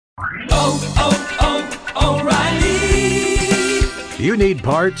O'Reilly! You need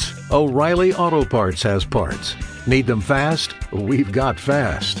parts? O'Reilly Auto Parts has parts. Need them fast? We've got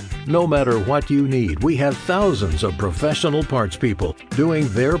fast. No matter what you need, we have thousands of professional parts people doing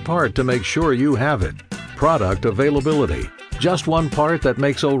their part to make sure you have it. Product availability. Just one part that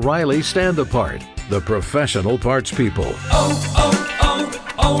makes O'Reilly stand apart. The professional parts people.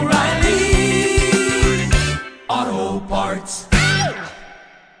 O'Reilly Auto Parts.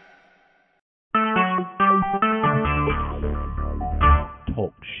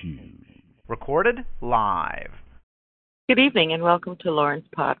 Talk shoes. Recorded live. Good evening and welcome to Lauren's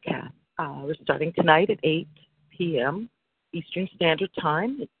podcast. We're starting tonight at 8 p.m. Eastern Standard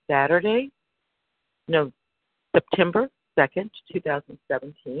Time. It's Saturday, September 2nd,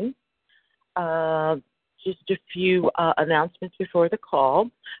 2017. Just a few announcements before the call.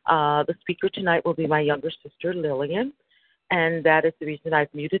 The speaker tonight will be my younger sister, Lillian, and that is the reason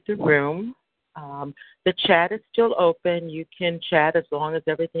I've muted the room. The chat is still open. You can chat as long as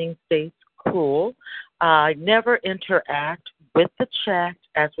everything stays cool. I never interact with the chat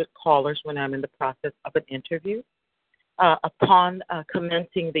as with callers when I'm in the process of an interview. Upon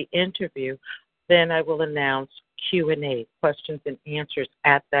commencing the interview, then I will announce Q&A, questions and answers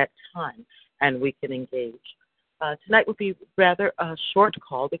at that time, and we can engage. Tonight will be rather a short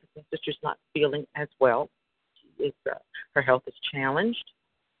call because my sister's not feeling as well. Her health is challenged.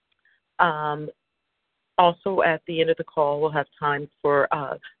 Also, at the end of the call, we'll have time for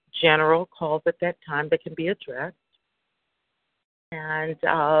general calls at that time that can be addressed. And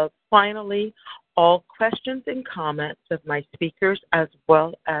finally, all questions and comments of my speakers as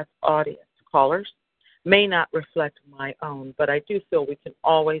well as audience callers may not reflect my own, but I do feel we can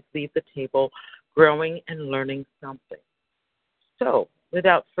always leave the table growing and learning something. So,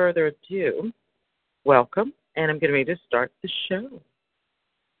 without further ado, welcome, and I'm getting ready to start the show.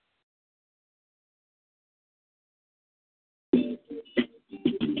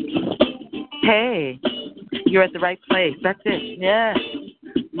 Hey, you're at the right place. That's it. Yes.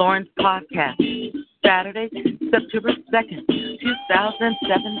 Lauren's podcast, Saturday, September 2nd,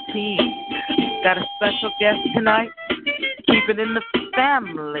 2017. Got a special guest tonight. Keeping it in the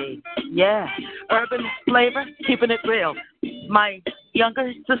family. Yeah. Urban flavor, keeping it real. My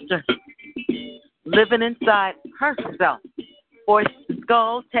younger sister, living inside herself. Voice,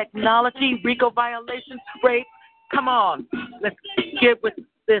 skull, technology, RICO violations, rape. Come on. Let's get with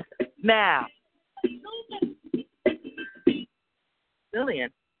this now.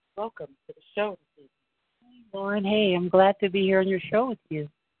 Lillian, welcome to the show this evening. Hey, Lauren, hey, I'm glad to be here on your show with you.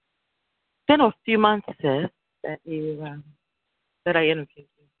 It's been a few months, sis, that I interviewed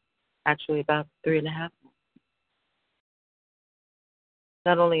you. Actually, about 3.5 months.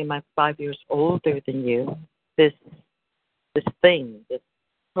 Not only am I 5 years older than you, this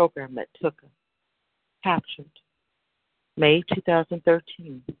program that took us, captured May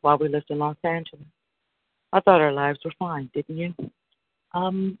 2013 while we lived in Los Angeles. I thought our lives were fine, didn't you?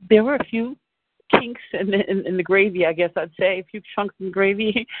 There were a few kinks in the gravy, I guess I'd say, a few chunks in the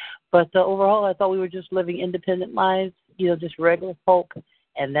gravy. But overall, I thought we were just living independent lives, just regular folk.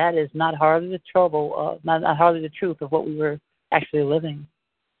 And that is not hardly the trouble, not hardly the truth of what we were actually living.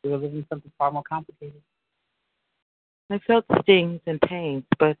 We were living something far more complicated. I felt stings and pains,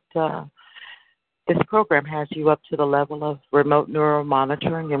 but this program has you up to the level of remote neural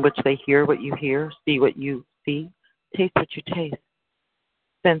monitoring in which they hear what you hear, see what you see, taste what you taste,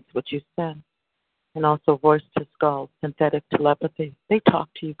 sense what you sense, and also voice to skull, synthetic telepathy. They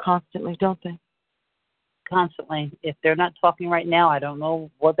talk to you constantly, don't they? Constantly. If they're not talking right now, I don't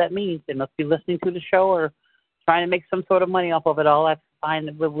know what that means. They must be listening to the show or trying to make some sort of money off of it. All I find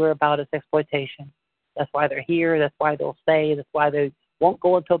that what we're about is exploitation. That's why they're here. That's why they'll stay. That's why they won't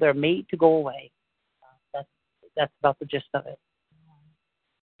go until they're made to go away. That's about the gist of it.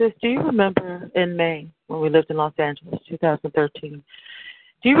 Sis, do you remember in May when we lived in Los Angeles, 2013,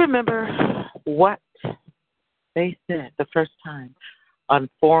 do you remember what they said the first time on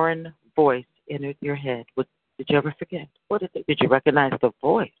foreign voice entered your head? Did you ever forget? What is it? Did you recognize the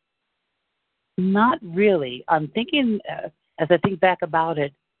voice? Not really. I'm thinking, as I think back about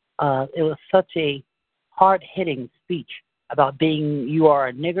it, it was such a hard-hitting speech about being, you are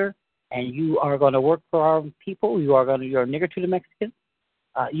a nigger, and you are going to work for our people. You're a nigger to the Mexicans.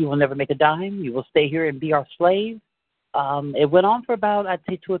 You will never make a dime. You will stay here and be our slave. It went on for about, I'd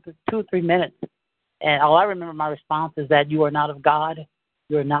say, 2 or 3 minutes. And all I remember my response is that you are not of God.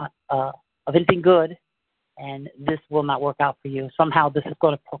 You're not of anything good. And this will not work out for you. Somehow this is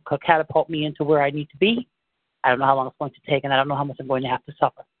going to catapult me into where I need to be. I don't know how long it's going to take, and I don't know how much I'm going to have to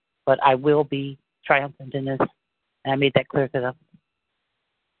suffer. But I will be triumphant in this. And I made that clear to them.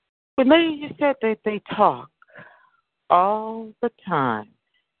 But lady, you said that they talk all the time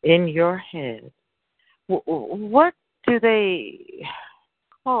in your head. What do they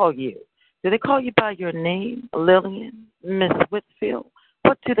call you? Do they call you by your name, Lillian, Miss Whitfield?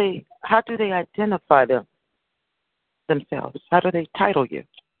 How do they identify themselves? How do they title you? To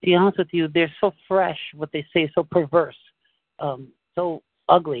be honest with you, they're so fresh, what they say, so perverse, so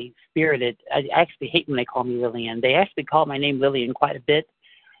ugly, spirited. I actually hate when they call me Lillian. They actually call my name Lillian quite a bit.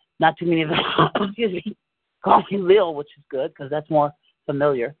 Not too many of them, excuse me, call me Lill, which is good because that's more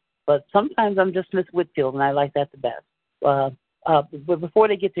familiar. But sometimes I'm just Miss Whitfield, and I like that the best. But before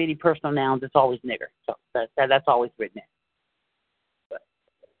they get to any personal nouns, it's always nigger. So that's always written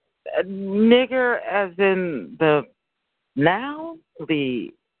in. Nigger as in the noun,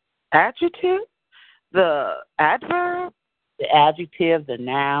 the adjective, the adverb? The adjective, the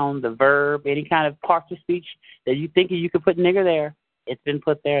noun, the verb, any kind of part of speech that you think you could put nigger there, it's been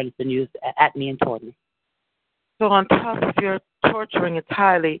put there and it's been used at me and toward me. So on top of your torturing, it's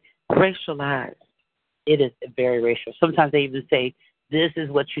highly racialized. It is very racial. Sometimes they even say, this is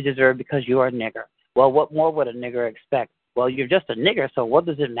what you deserve because you are a nigger. Well, what more would a nigger expect? Well, you're just a nigger, so what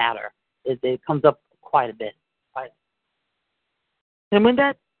does it matter? It comes up quite a bit. And when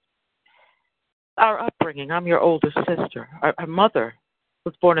our upbringing, I'm your older sister. Our mother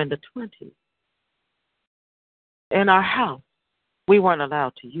was born in the 20s. In our house, we weren't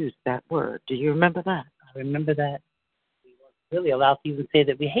allowed to use that word. Do you remember that? I remember that. We weren't really allowed to even say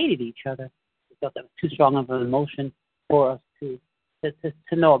that we hated each other. We felt that was too strong of an emotion for us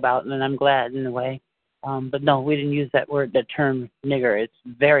to know about, and I'm glad in a way. But no, we didn't use that word, that term nigger. It's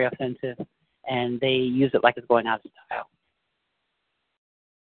very offensive, and they use it like it's going out of style.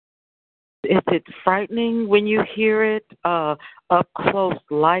 Is it frightening when you hear it up close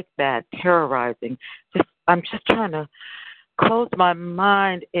like that, terrorizing? I'm just trying to close my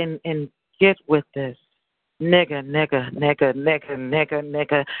mind and get with this. Nigga, nigga, nigga, nigga, nigga,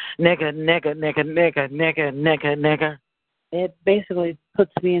 nigga, nigga, nigga, nigga, nigga, nigga, nigga, nigga. It basically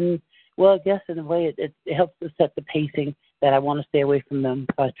puts me in, well, I guess in a way it helps to set the pacing that I want to stay away from them.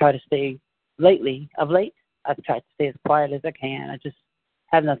 So I try to stay of late, I've tried to stay as quiet as I can. I just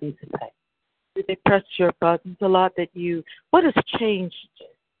have nothing to say. Did they press your buttons a lot what has changed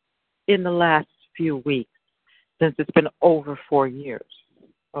in the last few weeks since it's been over 4 years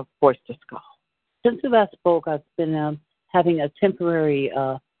of Voice to Skull? Since we last spoke, I've been having a temporary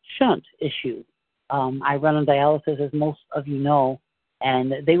shunt issue. I run on dialysis, as most of you know,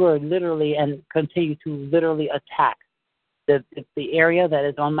 and they were literally and continue to literally attack the area that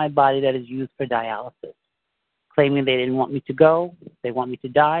is on my body that is used for dialysis, claiming they didn't want me to go, they want me to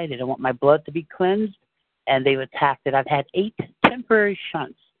die, they don't want my blood to be cleansed, and they've attacked it. I've had 8 temporary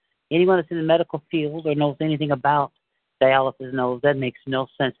shunts. Anyone that's in the medical field or knows anything about dialysis knows that makes no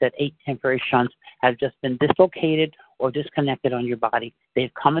sense that 8 temporary shunts have just been dislocated or disconnected on your body.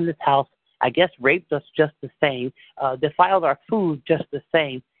 They've come in this house, I guess raped us just the same, defiled our food just the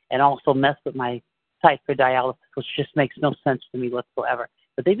same, and also messed with my site for dialysis, which just makes no sense to me whatsoever.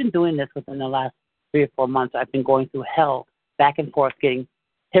 But they've been doing this within the last 3 or 4 months. I've been going through hell, back and forth, getting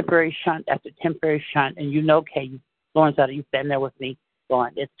temporary shunt after temporary shunt. And you know, Kay, Lawrence, you've been there with me.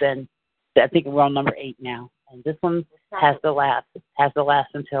 It's been, I think we're on number 8 now. And this one has to last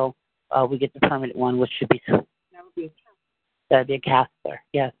until we get the permanent one, which should be soon. That'd be a catheter,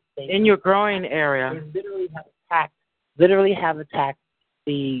 yes. In your groin area. They literally have attacked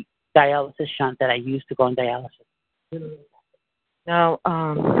the dialysis shunt that I used to go on dialysis. Now,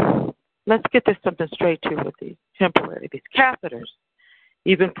 let's get this something straight to with these catheters.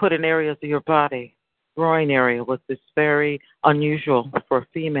 You've been put in areas of your body, groin area, which is very unusual for a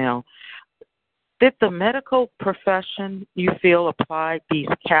female. Did the medical profession, you feel, apply these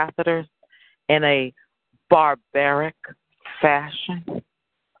catheters in a barbaric fashion? A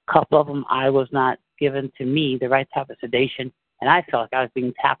couple of them I was not given to me the right type of sedation, and I felt like I was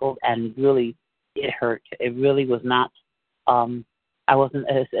being tackled, and really it hurt. It really was not, I wasn't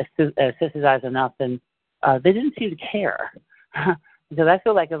sensitized enough, and they didn't seem to care. Because I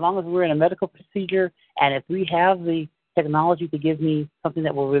feel like as long as we're in a medical procedure, and if we have the technology to give me something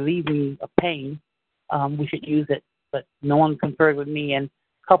that will relieve me of pain, we should use it. But no one conferred with me, and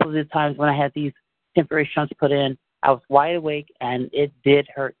a couple of the times when I had these temporary shunts put in, I was wide awake, and it did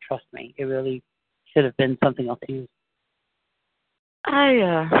hurt, trust me. It really should have been something else to use.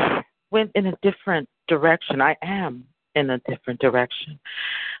 I went in a different direction. I am in a different direction.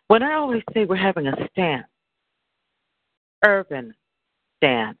 When I always say we're having a stance, urban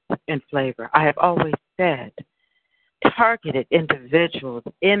stance in flavor, I have always said targeted individuals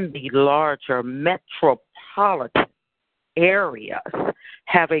in the larger metropolitan areas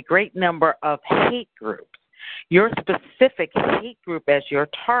have a great number of hate groups. Your specific hate group, as you're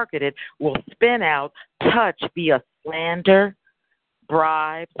targeted, will spin out touch via slander,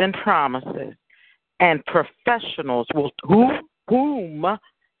 bribes, and promises. And professionals whom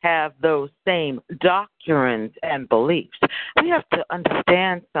have those same doctrines and beliefs. We have to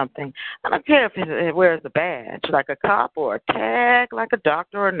understand something. I don't care if it wears a badge like a cop or a tag like a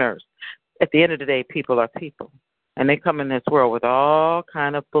doctor or a nurse. At the end of the day, people are people. And they come in this world with all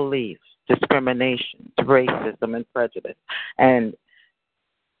kind of beliefs, discrimination, racism, and prejudice. And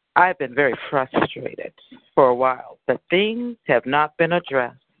I've been very frustrated for a while that things have not been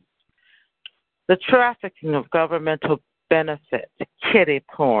addressed. The trafficking of governmental benefits, kiddie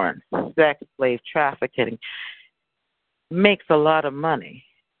porn, sex slave trafficking makes a lot of money,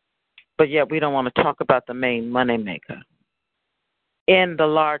 but yet we don't want to talk about the main moneymaker. In the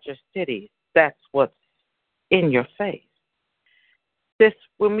larger cities, that's what's in your face.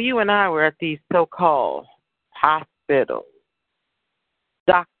 When you and I were at these so-called hospitals,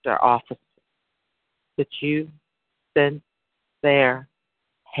 doctor offices, did you sense their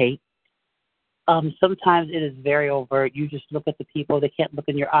hate? Sometimes it is very overt. You just look at the people. They can't look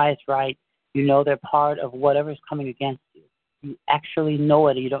in your eyes right. You know they're part of whatever's coming against you. You actually know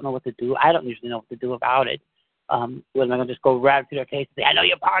it, and you don't know what to do. I don't usually know what to do about it. Am I going to just go right to their face and say, I know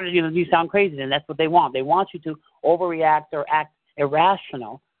you're part of it, you sound crazy, and that's what they want. They want you to overreact or act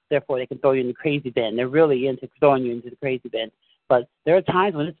irrational. Therefore, they can throw you in the crazy bin. They're really into throwing you into the crazy bin. But there are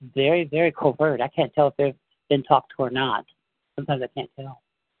times when it's very, very covert. I can't tell if they've been talked to or not. Sometimes I can't tell.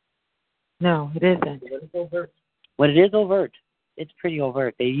 No, it isn't. When it is overt, it's pretty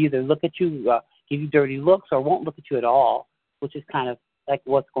overt. They either look at you, give you dirty looks, or won't look at you at all, which is kind of like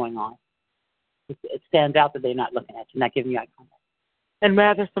what's going on. It stands out that they're not looking at you, not giving you eye contact. And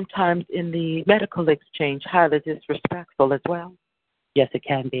rather sometimes in the medical exchange, highly disrespectful as well. Yes, it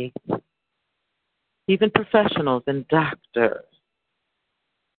can be. Even professionals and doctors.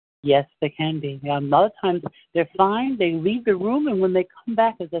 Yes, they can be. A lot of times they're fine. They leave the room, and when they come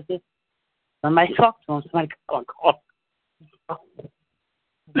back, it's as if somebody talked to them. Somebody call.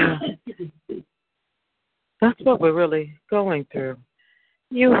 That's what we're really going through.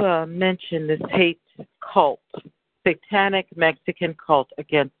 You mentioned this hate cult, satanic Mexican cult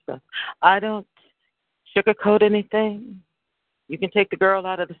against us. I don't sugarcoat anything. You can take the girl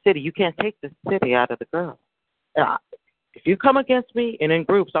out of the city. You can't take the city out of the girl. If you come against me and in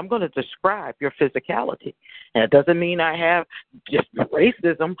groups, I'm going to describe your physicality. And it doesn't mean I have just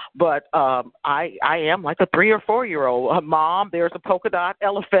racism, but I am like a 3 or 4 year old. Mom, there's a polka dot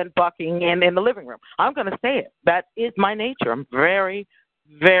elephant bucking in the living room. I'm going to say it. That is my nature. I'm very,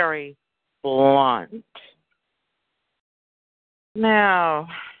 very blunt. Now,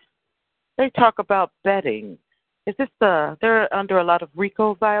 they talk about betting. Is this they're under a lot of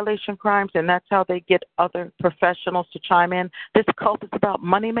RICO violation crimes, and that's how they get other professionals to chime in? This cult is about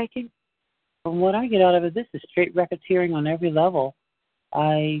money making? From what I get out of it, this is straight racketeering on every level.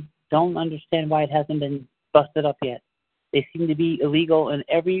 I don't understand why it hasn't been busted up yet. They seem to be illegal in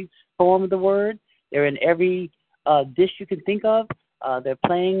every form of the word. They're in every dish you can think of. They're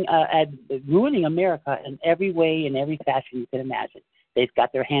playing at ruining America in every way, in every fashion you can imagine. They've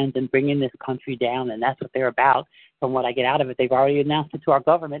got their hands in bringing this country down, and that's what they're about. From what I get out of it, they've already announced it to our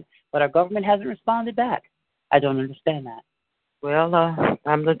government, but our government hasn't responded back. I don't understand that. Well,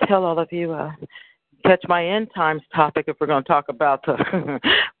 I'm going to tell all of you, catch my end times topic if we're going to talk about the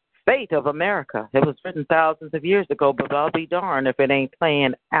fate of America. It was written thousands of years ago, but I'll be darned if it ain't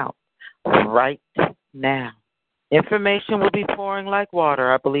playing out right now. Information will be pouring like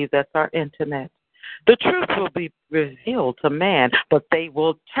water. I believe that's our internet. The truth will be revealed to man, but they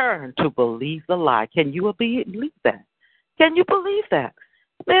will turn to believe the lie. Can you believe that? Can you believe that?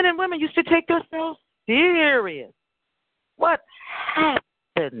 Men and women used to take themselves serious. What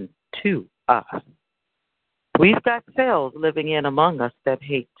happened to us? We've got cells living in among us that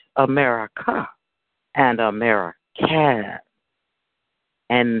hate America and Americans.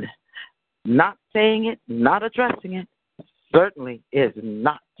 And not saying it, not addressing it, certainly is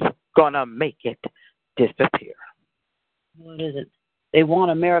not going to make it disappear. What is it? They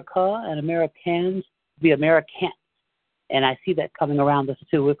want America and Americans to be Americans. And I see that coming around us,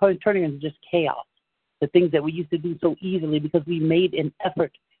 too. We're turning into just chaos. The things that we used to do so easily because we made an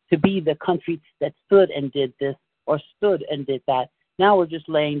effort to be the country that stood and did this or stood and did that. Now we're just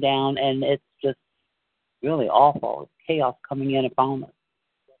laying down, and it's just really awful. It's chaos coming in upon us.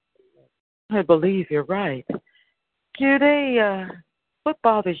 I believe you're right. Do they, what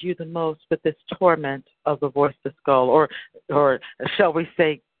bothers you the most with this torment of the voice to skull? Or shall we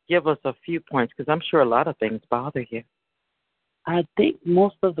say, give us a few points, because I'm sure a lot of things bother you. I think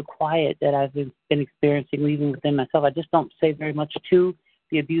most of the quiet that I've been experiencing, even within myself, I just don't say very much to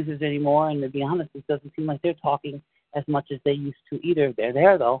the abusers anymore. And to be honest, it doesn't seem like they're talking as much as they used to either. They're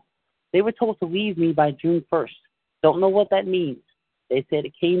there, though. They were told to leave me by June 1st. Don't know what that means. They said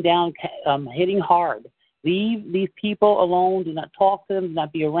it came down hitting hard. Leave these people alone. Do not talk to them. Do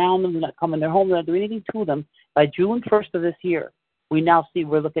not be around them. Do not come in their home. Do not do anything to them. By June 1st of this year, we now see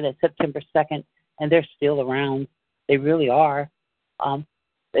we're looking at September 2nd, and they're still around. They really are.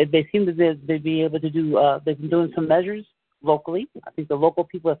 They seem to be able to do, they've been doing some measures locally. I think the local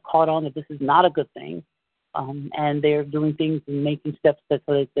people have caught on that this is not a good thing, and they're doing things and making steps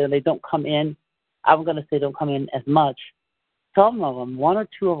so they don't come in. I'm going to say don't come in as much. Some of them, one or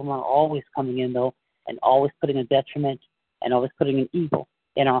two of them, are always coming in, though, and always putting a detriment and always putting an evil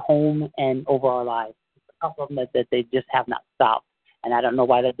in our home and over our lives. A couple of them that they just have not stopped, and I don't know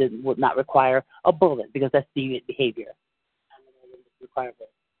why that would not require a bullet, because that's deviant behavior.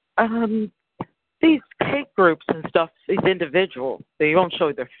 These hate groups and stuff, these individuals, they don't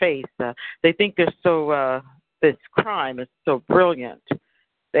show their face. They think they're so, this crime is so brilliant.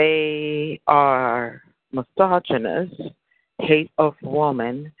 They are misogynist, hate of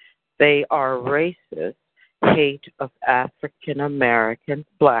woman. They are racist, hate of African Americans,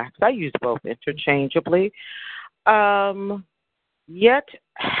 blacks. I use both interchangeably. Yet,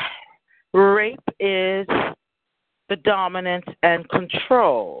 rape is the dominance and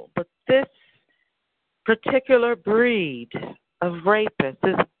control. But this particular breed of rapist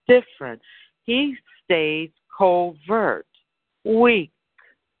is different. He stays covert, weak,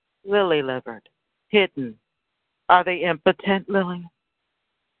 lily-livered, hidden. Are they impotent, Lily?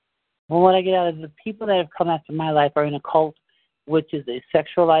 Well, what I get out of the people that have come after my life are in a cult, which is a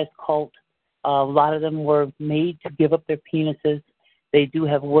sexualized cult. A lot of them were made to give up their penises. They do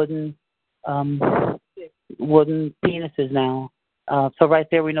have wooden penises now. So right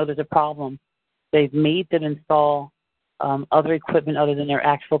there we know there's a problem. They've made them install other equipment other than their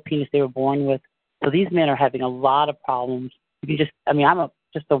actual penis they were born with. So these men are having a lot of problems. I'm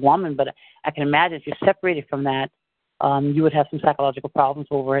just a woman, but I can imagine if you're separated from that, you would have some psychological problems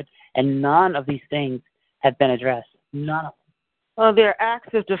over it. And none of these things have been addressed. None of them. Well, their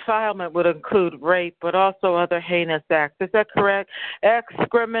acts of defilement would include rape, but also other heinous acts. Is that correct?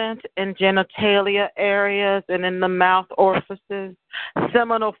 Excrement in genitalia areas and in the mouth orifices.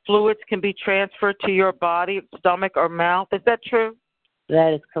 Seminal fluids can be transferred to your body, stomach, or mouth. Is that true?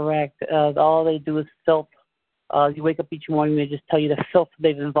 That is correct. All they do is filth. You wake up each morning, they just tell you the filth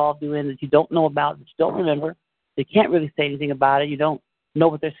they've involved you in that you don't know about, that you don't remember. They can't really say anything about it. You don't know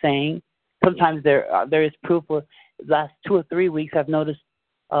what they're saying. Sometimes there is proof. For the last 2 or 3 weeks, I've noticed,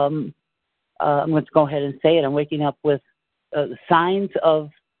 I'm going to go ahead and say it, I'm waking up with signs of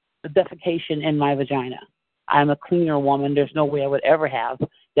defecation in my vagina. I'm a cleaner woman. There's no way I would ever have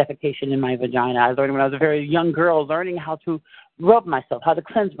defecation in my vagina. I learned when I was a very young girl, learning how to rub myself, how to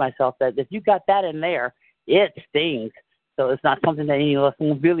cleanse myself, that if you got that in there, it stings. So it's not something that any of us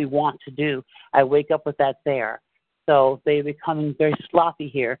really want to do. I wake up with that there. So they're becoming very sloppy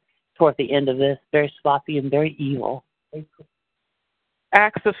here toward the end of this, very sloppy and very evil.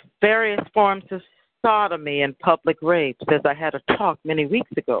 Acts of various forms of sodomy and public rape. As I had a talk many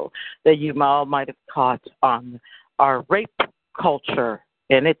weeks ago that you all might have caught on our rape culture,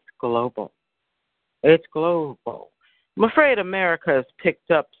 and it's global. It's global. I'm afraid America has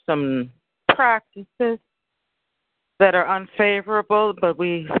picked up some practices that are unfavorable, but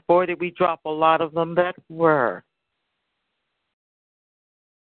did we drop a lot of them that were.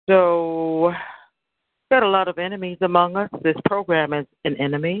 So, got a lot of enemies among us. This program is an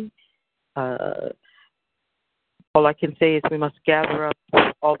enemy. All I can say is we must gather up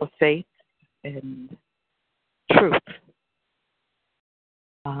all the faith and truth.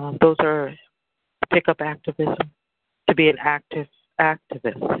 Those are pick up activism, to be an active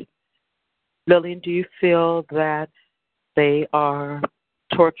activist. Lillian, do you feel that they are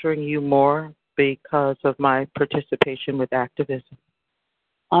torturing you more because of my participation with activism?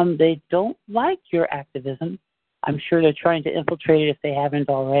 They don't like your activism. I'm sure they're trying to infiltrate it if they haven't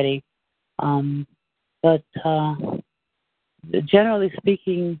already. But generally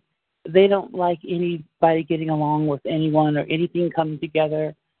speaking, they don't like anybody getting along with anyone or anything coming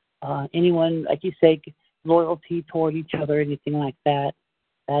together. Anyone, like you say, loyalty toward each other, anything like that.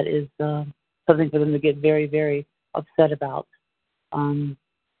 That is something for them to get very, very upset about.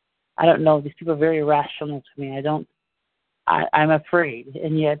 I don't know. These people are very irrational to me. I'm afraid,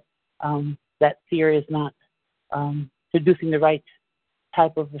 and yet that fear is not producing the right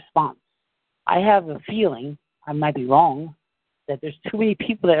type of response. I have a feeling, I might be wrong, that there's too many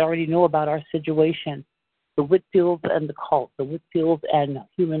people that already know about our situation the Whitfields and the cult, the Whitfields and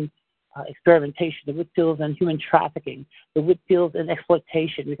human experimentation, the Whitfields and human trafficking, the Whitfields and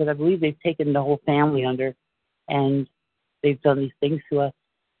exploitation, because I believe they've taken the whole family under, and they've done these things to us.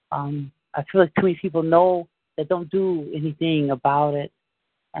 I feel like too many people know that don't do anything about it,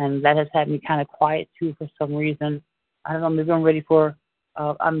 and that has had me kind of quiet too for some reason. I don't know, maybe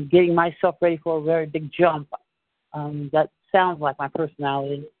I'm getting myself ready for a very big jump. That sounds like my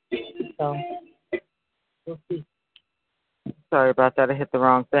personality. So we'll see. Sorry about that. I hit the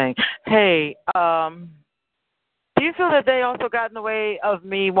wrong thing. Hey, do you feel that they also got in the way of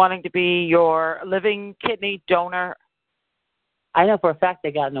me wanting to be your living kidney donor? I know for a fact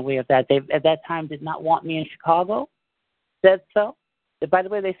they got in the way of that. They, at that time, did not want me in Chicago. Said so. By the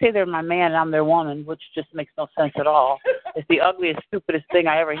way, they say they're my man and I'm their woman, which just makes no sense at all. It's the ugliest, stupidest thing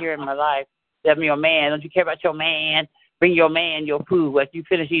I ever hear in my life. I'm your man. Don't you care about your man? Bring your man your food. Like you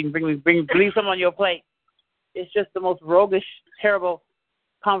finish eating, leave some on your plate. It's just the most roguish, terrible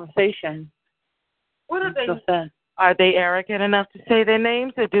conversation. What are they? No sense. Are they arrogant enough to say their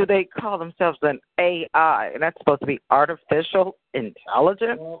names, or do they call themselves an AI? And that's supposed to be artificial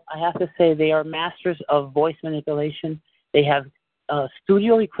intelligence? Well, I have to say they are masters of voice manipulation. They have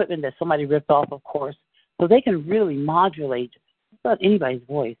studio equipment that somebody ripped off, of course, so they can really modulate just about anybody's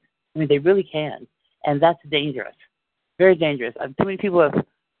voice. I mean, they really can, and that's dangerous, very dangerous. Too many people have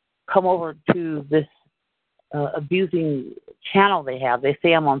come over to this abusing channel they have. They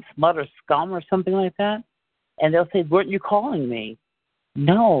say I'm on Smut or Scum or something like that. And they'll say, weren't you calling me?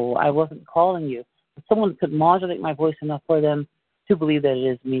 No, I wasn't calling you. But someone could modulate my voice enough for them to believe that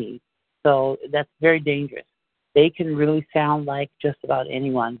it is me. So that's very dangerous. They can really sound like just about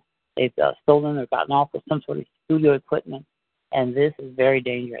anyone. They've stolen or gotten off with some sort of studio equipment. And this is very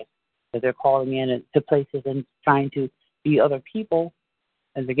dangerous. Because they're calling in to places and trying to be other people.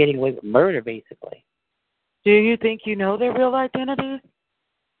 And they're getting away with murder, basically. Do you think you know their real identities?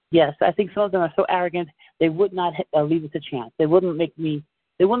 Yes, I think some of them are so arrogant they would not leave us a chance. They wouldn't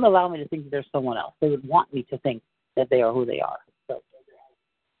allow me to think that there's someone else. They would want me to think that they are who they are. So,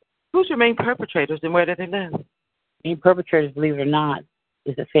 who's your main perpetrators and where do they live? Main perpetrators, believe it or not,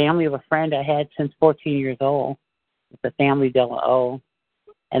 is the family of a friend I had since 14 years old. It's the family Della O,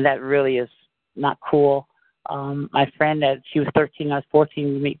 and that really is not cool. My friend, she was 13, I was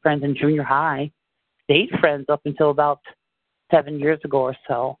 14. We made friends in junior high, stayed friends up until about 7 years ago or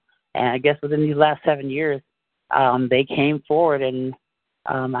so. And I guess within these last 7 years, they came forward, and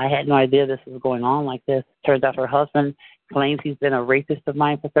I had no idea this was going on like this. Turns out her husband claims he's been a rapist of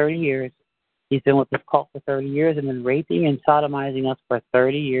mine for 30 years. He's been with this cult for 30 years and been raping and sodomizing us for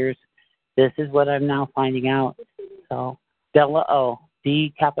 30 years. This is what I'm now finding out. So, Della O,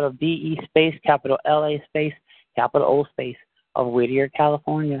 D, capital D-E space, capital L-A space, capital O space, of Whittier,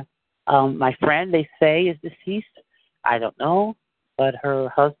 California. My friend, they say, is deceased. I don't know. But her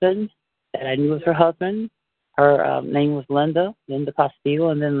husband, that I knew was her husband, her name was Linda Castillo,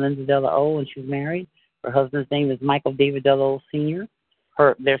 and then Linda Della O, and she was married. Her husband's name is Michael David Della O Sr.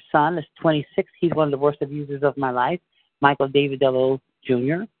 Their son is 26. He's one of the worst abusers of my life, Michael David Della O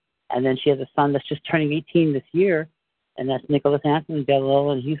Jr. And then she has a son that's just turning 18 this year, and that's Nicholas Anthony Della O,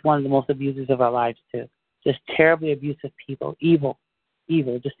 and he's one of the most abusers of our lives, too. Just terribly abusive people. Evil,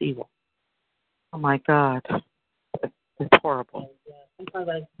 just evil. Oh, my God. It's horrible.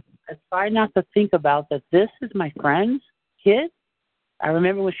 Sometimes I try not to think about that this is my friend's kid. I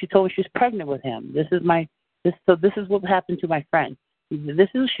remember when she told me she was pregnant with him. This is what happened to my friend. This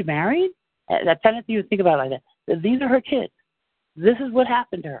is she married? I try not to even think about it like that. These are her kids. This is what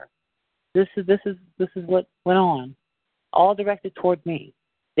happened to her. This is what went on. All directed toward me.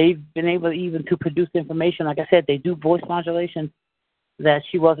 They've been able even to produce information. Like I said, they do voice modulation. That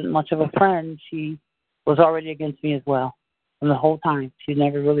she wasn't much of a friend. She was already against me as well from the whole time. She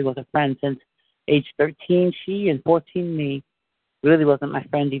never really was a friend since age 13, she, and 14, me. Really wasn't my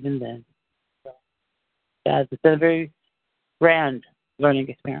friend even then. So, yeah, it's been a very grand learning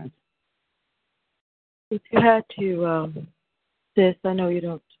experience. If you had to, sis, I know you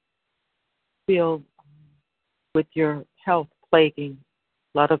don't feel with your health plaguing,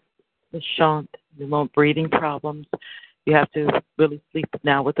 a lot of the shunt, breathing problems. You have to really sleep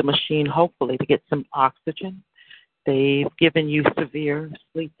now with the machine, hopefully, to get some oxygen. They've given you severe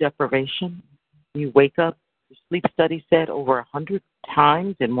sleep deprivation. You wake up, your sleep study said, over 100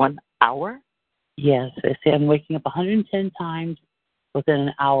 times in 1 hour? Yes, they say I'm waking up 110 times within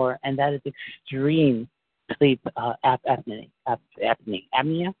an hour, and that is extreme sleep apnea.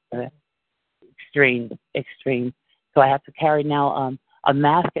 Extreme. So I have to carry now a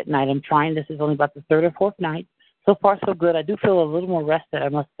mask at night. I'm trying. This is only about the third or fourth night. so far so good. I do feel a little more rested, I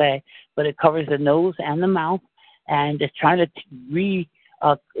must say, but it covers the nose and the mouth, and it's trying to reteach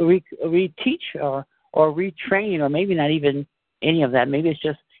or retrain, or maybe not even any of that. Maybe it's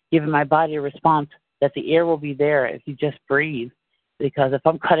just giving my body a response that the air will be there if you just breathe. Because if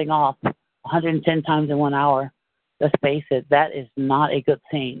I'm cutting off 110 times in 1 hour, let's face it, that is not a good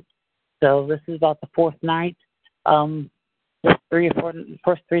thing. So this is about the fourth night. First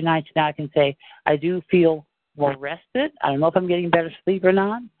 3 nights now I can say I do feel more rested. I don't know if I'm getting better sleep or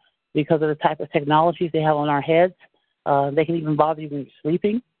not because of the type of technologies they have on our heads. They can even bother you when you're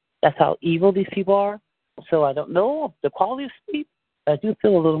sleeping. That's how evil these people are. So I don't know the quality of sleep, but I do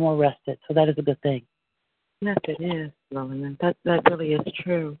feel a little more rested. So that is a good thing. Yes, it is, Lillian. That really is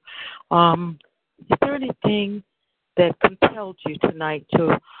true. Is there anything that compelled you tonight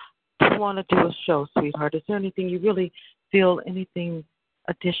to want to do a show, sweetheart? Is there anything you really feel, anything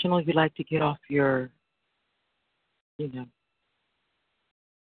additional you'd like to get off your,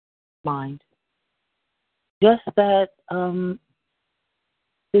 mind? Just that to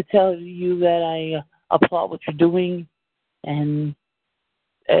tell you that I applaud what you're doing and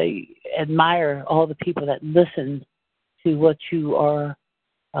admire all the people that listen to what you are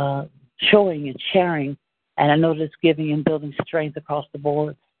showing and sharing. And I know that it's giving and building strength across the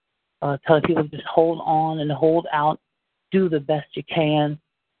board. Telling people to just hold on and hold out, do the best you can,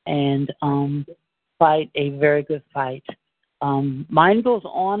 and fight a very good fight. Mine goes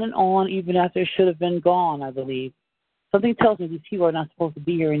on and on even after it should have been gone, I believe. Something tells me these people are not supposed to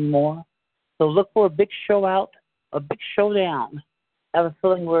be here anymore. So look for a big show out, a big showdown. I have a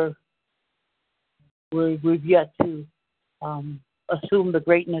feeling we've yet to assume the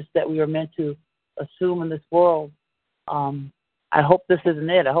greatness that we are meant to assume in this world. I hope this isn't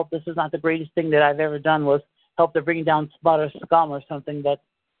it. I hope this is not the greatest thing that I've ever done was help to bring down spot or scum or something, but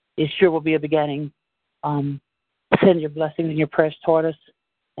it sure will be a beginning. Send your blessings and your prayers toward us,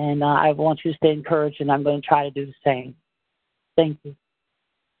 and I want you to stay encouraged, and I'm going to try to do the same. Thank you.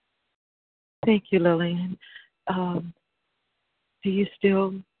 Thank you, Lillian. Do you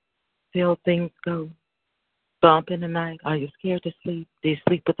still feel things go bump in the night? Are you scared to sleep? Do you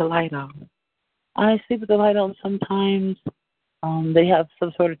sleep with the light on? I sleep with the light on sometimes. They have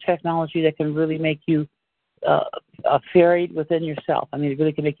some sort of technology that can really make you ferried within yourself. I mean, it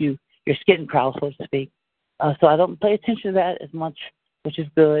really can make you your skin crawl, so to speak. So I don't pay attention to that as much, which is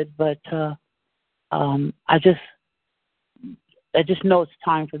good. But I just know it's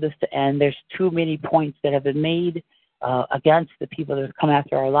time for this to end. There's too many points that have been made against the people that have come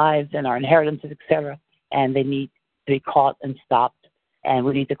after our lives and our inheritances, etc., and they need to be caught and stopped. And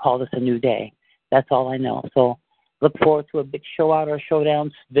we need to call this a new day. That's all I know. So look forward to a big show out or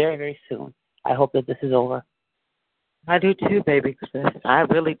showdowns very, very soon. I hope that this is over. I do too, baby. I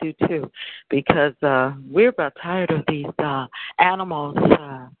really do too, because we're about tired of these animals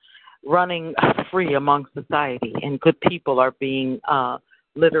running free among society, and good people are being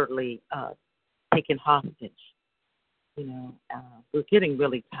literally taken hostage. We're getting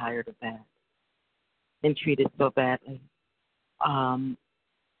really tired of that and treated so badly.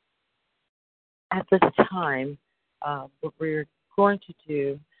 At this time, what we're going to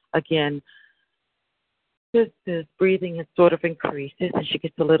do, again, Sister's breathing has sort of increases and she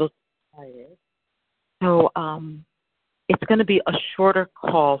gets a little tired. So it's going to be a shorter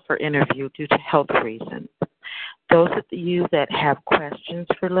call for interview due to health reasons. Those of you that have questions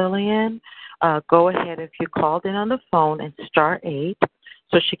for Lillian, go ahead if you called in on the phone and *8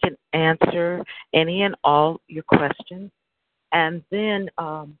 so she can answer any and all your questions. And then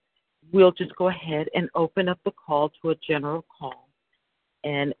we'll just go ahead and open up the call to a general call,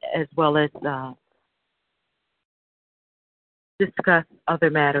 and as well as discuss other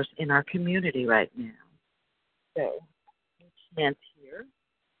matters in our community right now. So, chance here.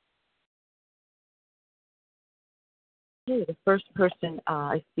 Okay, the first person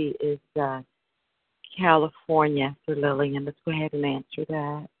I see is California for Lillian. Let's go ahead and answer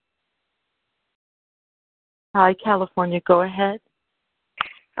that. Hi, California. Go ahead.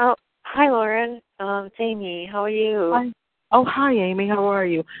 Oh, hi, Lauren. It's Amy. How are you? Hi. Oh, hi, Amy. How are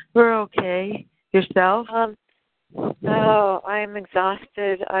you? We're okay. Yourself? Oh, I'm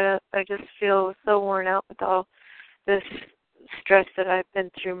exhausted. I just feel so worn out with all this stress that I've been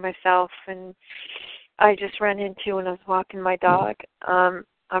through myself. And I just ran into when I was walking my dog, a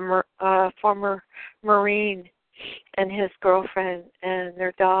former Marine and his girlfriend and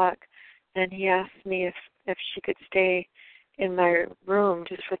their dog. And he asked me if she could stay in my room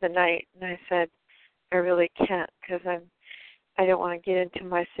just for the night. And I said, I really can't, because I don't want to get into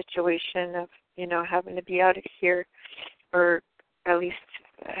my situation of, having to be out of here, or at least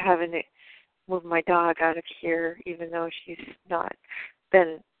having to move my dog out of here, even though she's not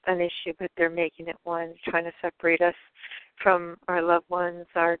been an issue, but they're making it one, trying to separate us from our loved ones,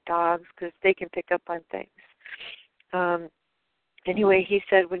 our dogs, because they can pick up on things. Anyway, he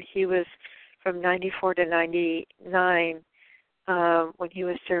said when he was from 94 to 99, when he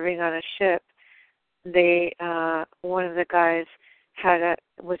was serving on a ship, one of the guys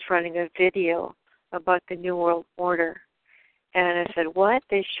was running a video about the New World Order. And I said, what?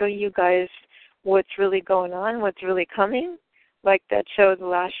 They show you guys what's really going on, what's really coming? Like that show, The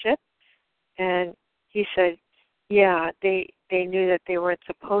Last Ship? And he said, yeah, they knew that they weren't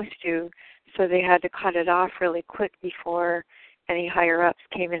supposed to, so they had to cut it off really quick before any higher-ups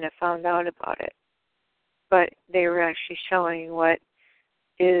came in and found out about it. But they were actually showing what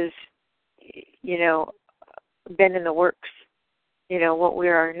is, been in the works, what we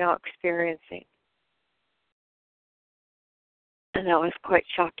are now experiencing. And that was quite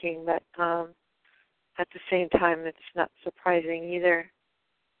shocking, but at the same time, it's not surprising either.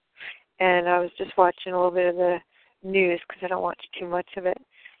 And I was just watching a little bit of the news because I don't watch too much of it,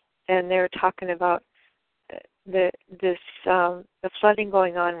 and they were talking about the flooding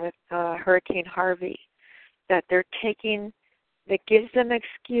going on with Hurricane Harvey, that gives them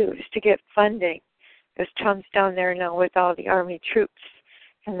excuse to get funding, because Trump's down there now with all the Army troops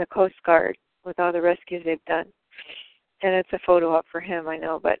and the Coast Guard with all the rescues they've done. And it's a photo up for him, I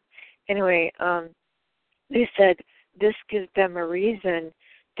know. But anyway, they said this gives them a reason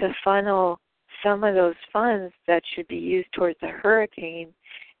to funnel some of those funds that should be used towards the hurricane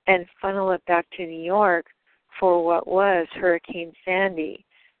and funnel it back to New York for what was Hurricane Sandy,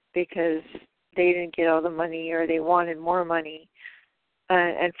 because they didn't get all the money or they wanted more money,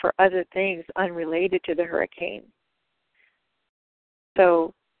 and for other things unrelated to the hurricane.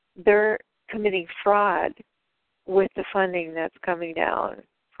 So they're committing fraud with the funding that's coming down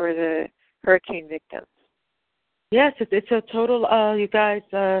for the hurricane victims. Yes, it's a total, you guys,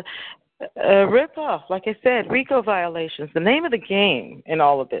 rip-off. Like I said, RICO violations. The name of the game in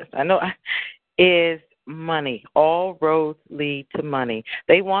all of this, I know, is money. All roads lead to money.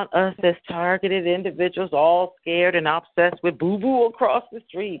 They want us as targeted individuals all scared and obsessed with boo-boo across the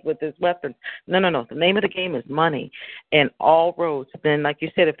street with this weapon. No. The name of the game is money, and all roads. Then, like you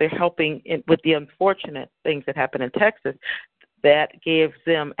said, if they're helping with the unfortunate things that happen in Texas, that gives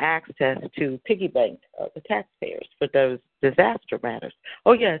them access to piggy bank the taxpayers for those disaster matters.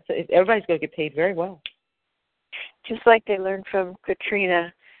 Oh, yes, everybody's going to get paid very well. Just like they learned from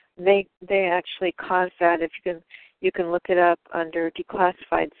Katrina, they actually caused that. If you can look it up under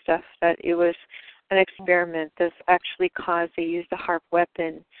declassified stuff, that it was an experiment. This actually caused, they used a HARP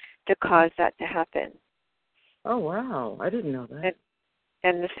weapon to cause that to happen. Oh, wow. I didn't know that.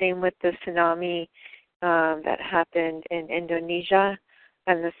 And the same with the tsunami that happened in Indonesia,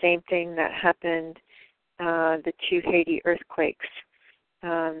 and the same thing that happened, the 2 Haiti earthquakes.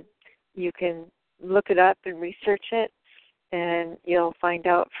 You can look it up and research it, and you'll find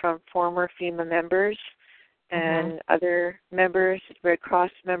out from former FEMA members and other members, Red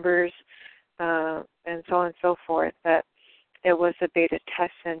Cross members, and so on and so forth, that it was a beta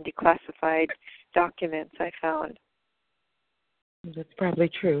test and declassified documents I found. That's probably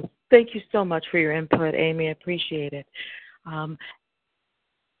true. Thank you so much for your input, Amy. I appreciate it.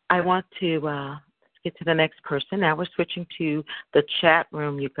 I want to get to the next person. Now we're switching to the chat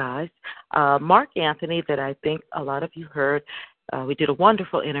room, you guys. Mark Anthony, that I think a lot of you heard, we did a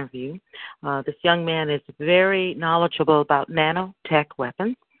wonderful interview. This young man is very knowledgeable about nanotech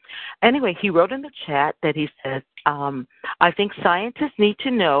weapons. Anyway, he wrote in the chat that he says, I think scientists need to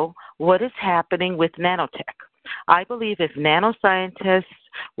know what is happening with nanotech. I believe if nanoscientists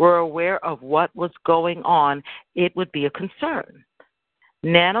were aware of what was going on, it would be a concern.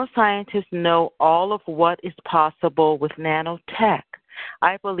 Nanoscientists know all of what is possible with nanotech.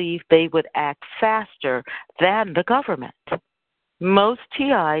 I believe they would act faster than the government. Most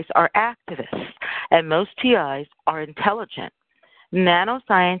TIs are activists, and most TIs are intelligent.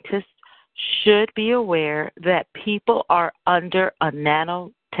 Nanoscientists should be aware that people are under a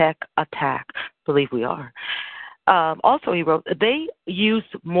nanotech attack. I believe we are. Also, he wrote, they use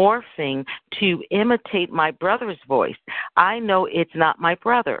morphing to imitate my brother's voice. I know it's not my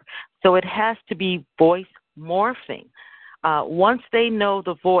brother, so it has to be voice morphing. Once they know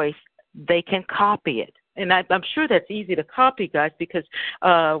the voice, they can copy it. And I'm sure that's easy to copy, guys, because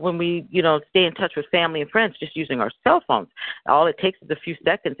when we, stay in touch with family and friends just using our cell phones, all it takes is a few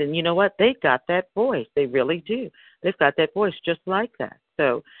seconds. And you know what? They got that voice. They really do. They've got that voice just like that.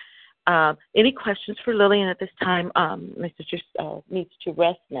 So any questions for Lillian at this time? My sister needs to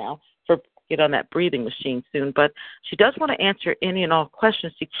rest now for get on that breathing machine soon. But she does want to answer any and all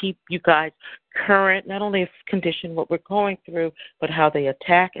questions to keep you guys current, not only of condition, what we're going through, but how they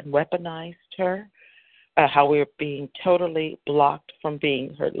attack and weaponized her, how we're being totally blocked from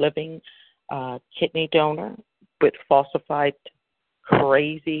being her living kidney donor with falsified,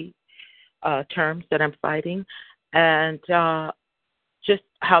 crazy terms that I'm fighting, and just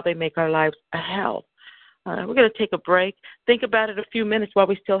how they make our lives a hell. We're going to take a break. Think about it a few minutes while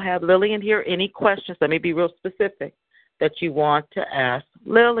we still have Lillian here. Any questions? Let me be real specific that you want to ask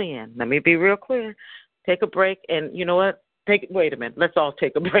Lillian. Let me be real clear. Take a break, and you know what? Wait a minute. Let's all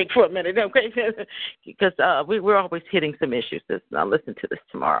take a break for a minute, okay? Because we're always hitting some issues. Now listen to this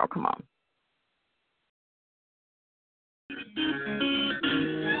tomorrow. Come on.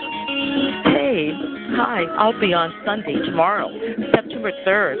 Hey, hi. I'll be on Sunday, tomorrow, September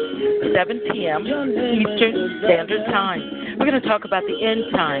 3rd, 7 p.m. Eastern Standard Time. We're going to talk about the end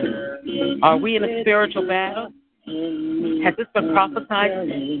time. Are we in a spiritual battle? Has this been prophesied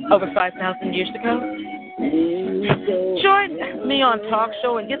over 5,000 years ago? Join me on Talk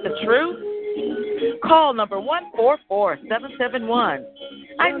Show and get the truth. Call number 144-771.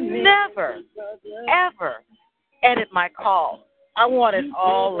 I never, ever edit my call. I want it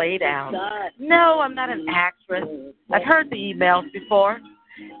all laid out. No, I'm not an actress. I've heard the emails before.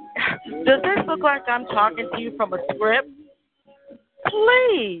 Does this look like I'm talking to you from a script?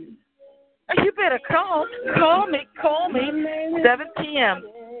 Please. You better call. Call me. 7 p.m.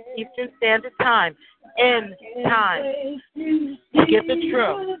 Eastern Standard Time. End time. Get the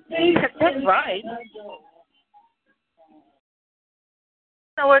truth. That's right. You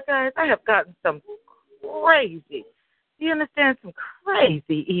know what, guys? I have gotten some crazy, do you understand, some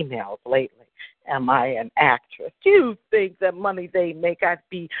crazy emails lately. Am I an actress? Do you think the money they make, I'd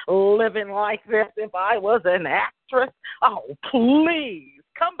be living like this if I was an actress? Oh, please.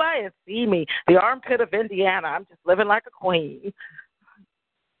 Come by and see me. The armpit of Indiana. I'm just living like a queen.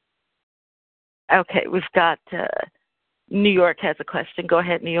 Okay, we've got New York has a question. Go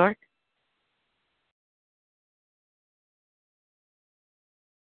ahead, New York.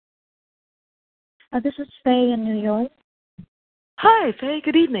 This is Faye in New York. Hi, Faye.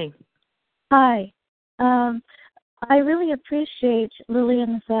 Good evening. Hi. I really appreciate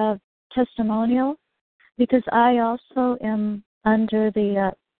Lillian's testimonial because I also am under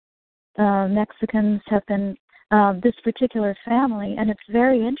the Mexicans have been this particular family, and it's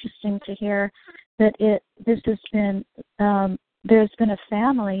very interesting to hear that there's been a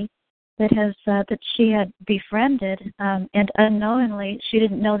family that has that she had befriended, and unknowingly she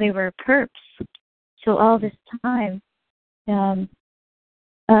didn't know they were perps. So all this time, there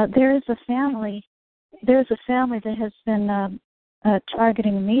is a family that has been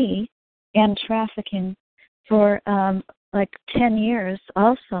targeting me and trafficking for like 10 years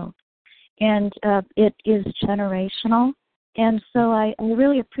also. And it is generational. And so I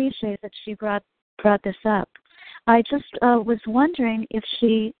really appreciate that she brought this up. I just was wondering if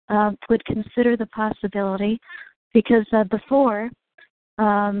she would consider the possibility, because before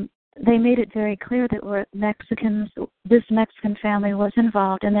they made it very clear that this Mexican family was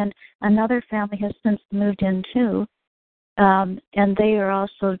involved, and then another family has since moved in too, and they are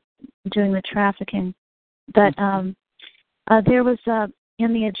also doing the trafficking. But there was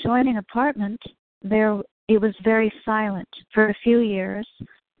in the adjoining apartment, it was very silent for a few years.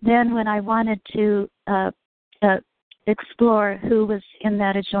 Then when I wanted to explore who was in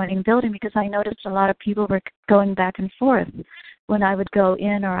that adjoining building, because I noticed a lot of people were going back and forth when I would go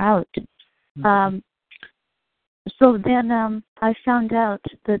in or out. So then I found out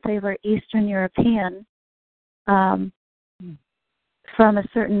that they were Eastern European from a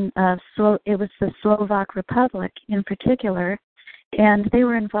certain, it was the Slovak Republic in particular, and they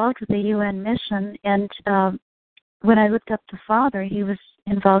were involved with the UN mission. And when I looked up the father, he was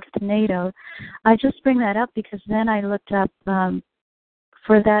involved with NATO. I just bring that up because then I looked up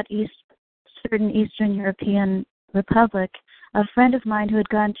for that certain Eastern European republic. A friend of mine who had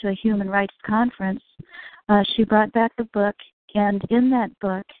gone to a human rights conference, she brought back a book, and in that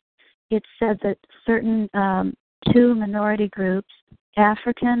book it said that certain two minority groups,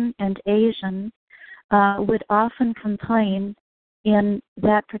 African and Asian, would often complain in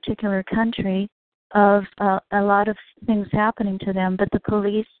that particular country of a lot of things happening to them, but the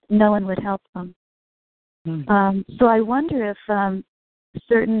police, no one would help them. So I wonder if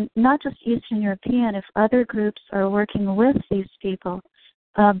certain, not just Eastern European, if other groups are working with these people,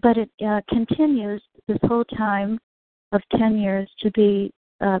 but it continues this whole time of 10 years to be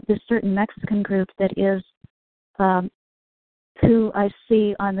this certain Mexican group that is who I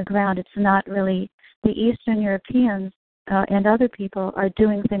see on the ground. It's not really the Eastern Europeans and other people are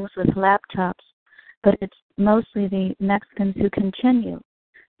doing things with laptops, but it's mostly the Mexicans who continue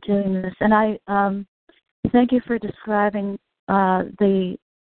doing this. And I thank you for describing the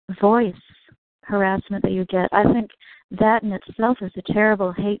voice harassment that you get. I think that in itself is a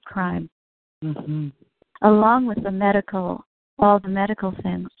terrible hate crime, along with all the medical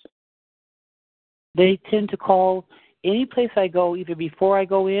things. They tend to call any place I go, either before I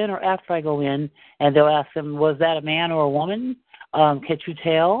go in or after I go in, and they'll ask them, was that a man or a woman? Can't you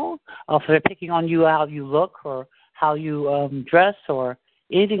tell? If they're picking on you, how you look or how you dress or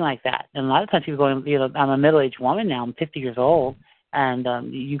anything like that. And a lot of times people go, I'm a middle-aged woman now. I'm 50 years old,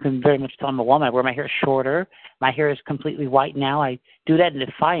 and you can very much tell I'm a woman. I wear my hair shorter. My hair is completely white now. I do that in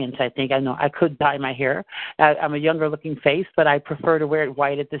defiance, I think. I know I could dye my hair. I'm a younger-looking face, but I prefer to wear it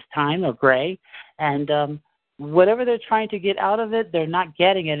white at this time or gray. And whatever they're trying to get out of it, they're not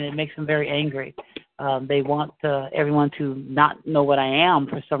getting it, and it makes them very angry. They want everyone to not know what I am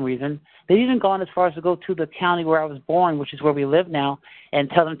for some reason. They've even gone as far as to go to the county where I was born, which is where we live now, and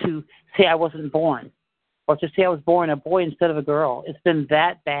tell them to say I wasn't born, or to say I was born a boy instead of a girl. It's been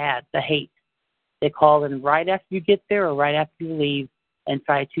that bad, the hate. They call in right after you get there or right after you leave and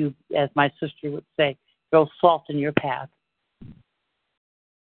try to, as my sister would say, throw salt in your path.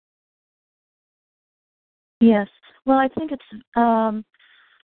 Yes. Well, I think it's.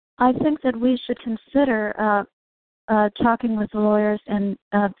 I think that we should consider talking with lawyers and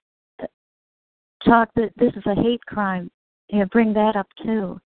talk that this is a hate crime. Bring that up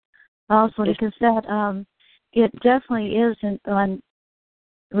too, also, because that it definitely is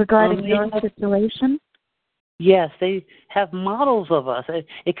regarding your situation. Yes, they have models of us.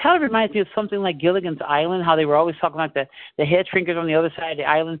 It kind of reminds me of something like Gilligan's Island, how they were always talking about the head shrinkers on the other side of the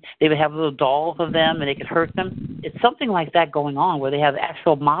island. They would have little dolls of them, and they could hurt them. It's something like that going on, where they have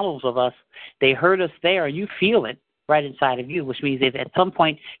actual models of us. They hurt us there. You feel it right inside of you, which means they've at some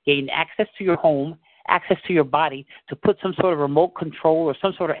point gained access to your home, access to your body, to put some sort of remote control or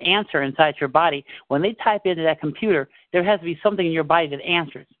some sort of answer inside your body. When they type into that computer, there has to be something in your body that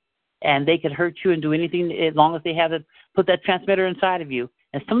answers. And they can hurt you and do anything as long as they have it, put that transmitter inside of you.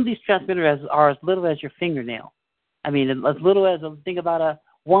 And some of these transmitters are as little as your fingernail. I mean, as little as, think about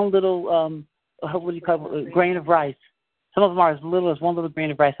one little, what do you call it, grain of rice. Some of them are as little as one little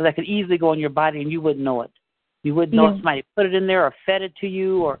grain of rice. So that could easily go in your body and you wouldn't know it. You wouldn't know if somebody put it in there or fed it to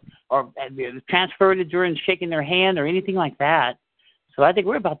you or transferred it during shaking their hand or anything like that. So I think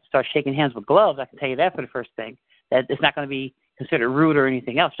we're about to start shaking hands with gloves. I can tell you that for the first thing. That it's not going to be considered rude or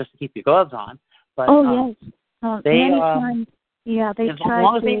anything else, just to keep your gloves on. But yes. They as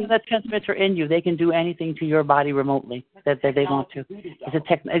long as they have that transmitter in you, they can do anything to your body remotely that they want to.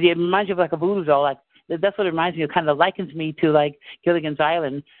 It reminds you of like a voodoo doll. That's what it reminds me of. Kind of likens me to like Gilligan's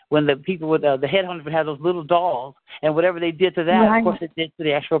Island, when the people with the headhunters would have those little dolls, and whatever they did to that, of course, it did to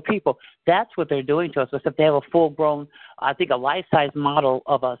the actual people. That's what they're doing to us, except they have a full-grown, I think, a life-size model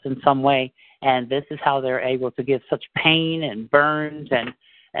of us in some way. And this is how they're able to give such pain and burns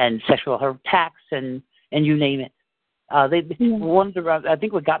and sexual attacks and you name it. I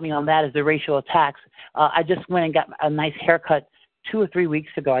think what got me on that is the racial attacks. I just went and got a nice haircut 2 or 3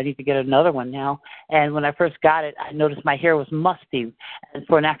 weeks ago. I need to get another one now. And when I first got it, I noticed my hair was musty. And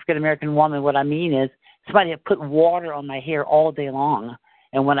for an African-American woman, what I mean is somebody had put water on my hair all day long.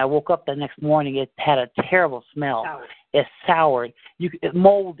 And when I woke up the next morning, it had a terrible smell. It's soured. It's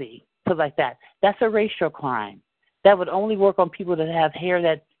moldy. Like that. That's a racial crime. That would only work on people that have hair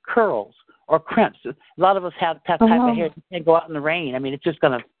that curls or crimps. A lot of us have that type of hair that can't go out in the rain. I mean, it's just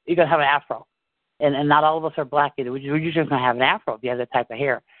you're gonna have an afro, and not all of us are black either. We're usually gonna have an afro if you have that type of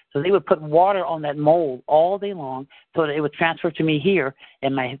hair. So they would put water on that mold all day long so that it would transfer to me here,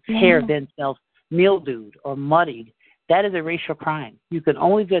 and my hair then smells mildewed or muddied. That is a racial crime. You can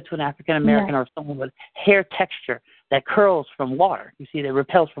only do it to an African American or someone with hair texture that curls from water. You see, that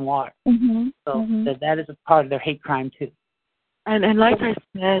repels from water. So that is a part of their hate crime too. And like I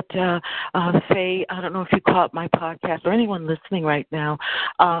said, Faye, I don't know if you caught my podcast or anyone listening right now,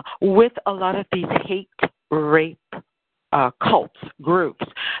 with a lot of these hate rape cults, groups,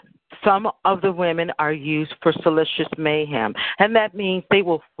 some of the women are used for salacious mayhem, and that means they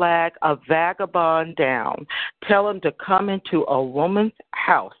will flag a vagabond down, tell him to come into a woman's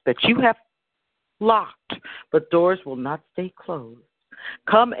house that you have locked, but doors will not stay closed.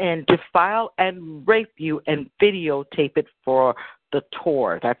 Come and defile and rape you and videotape it for the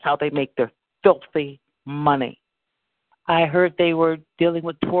Tor. That's how they make their filthy money. I heard they were dealing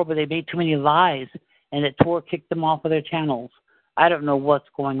with Tor, but they made too many lies, and that Tor kicked them off of their channels. I don't know what's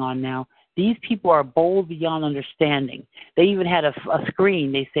going on now. These people are bold beyond understanding. They even had a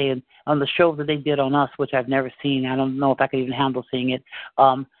screen, they say, on the show that they did on us, which I've never seen. I don't know if I could even handle seeing it.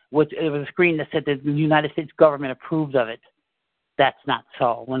 Which it was a screen that said that the United States government approved of it. That's not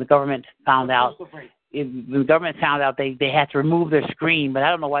so. When the government found out, they had to remove their screen, but I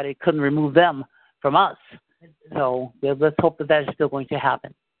don't know why they couldn't remove them from us. So let's hope that is still going to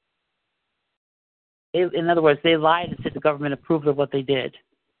happen. In other words, they lied and said the government approved of what they did,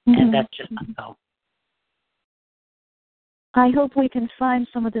 and that's just not so. I hope we can find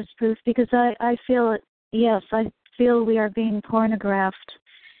some of this proof because I feel it. Yes, I feel we are being pornographed,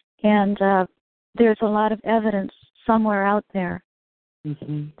 and there's a lot of evidence somewhere out there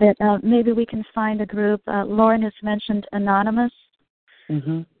that maybe we can find a group. Lauren has mentioned Anonymous,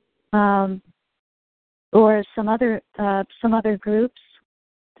 or some other groups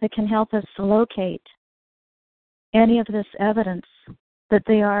that can help us locate any of this evidence that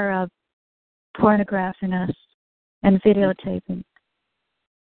they are pornographing us and videotaping.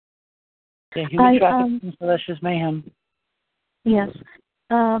 Yeah, human trafficking, malicious mayhem. Yes.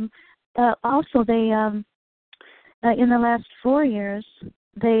 Also, they in the last 4 years,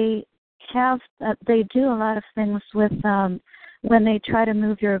 they do a lot of things with when they try to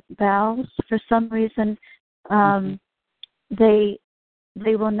move your bowels. For some reason,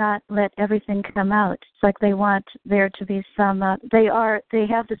 they will not let everything come out. It's like they want there to be some. They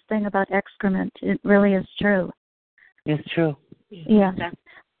have this thing about excrement. It really is true. It's true. Yeah.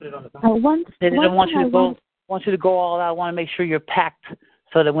 They don't want you to go all out. Want to make sure you're packed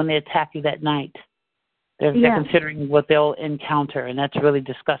so that when they attack you that night, they're considering what they'll encounter, and that's really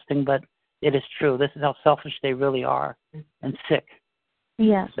disgusting. But it is true. This is how selfish they really are and sick.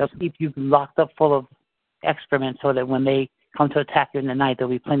 Yes. They'll keep you locked up full of excrement so that when they come to attack you in the night,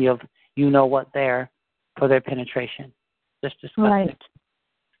 there'll be plenty of you-know-what there for their penetration. Just disgusting. Right.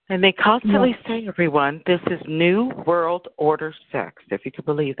 And they constantly say, everyone, this is New World Order sex, if you could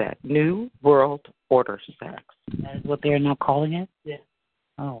believe that. New World Order sex. That is what they are now calling it? Yeah.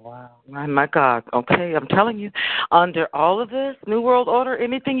 Oh, wow. My God. Okay, I'm telling you, under all of this, New World Order,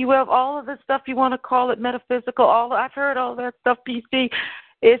 anything you have, all of this stuff you want to call it metaphysical, I've heard all that stuff, PC.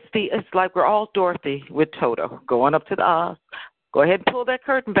 It's like we're all Dorothy with Toto going up to the Oz. Go ahead and pull that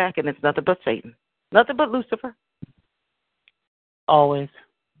curtain back, and it's nothing but Satan, nothing but Lucifer. Always.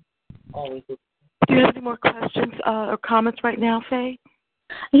 Do you have any more questions or comments right now, Faye?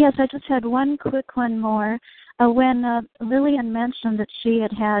 Yes, I just had one quick one more. When Lillian mentioned that she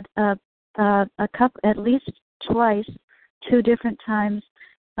had a couple, at least twice, 2 different times,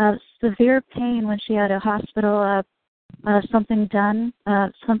 severe pain when she had a hospital. Something done,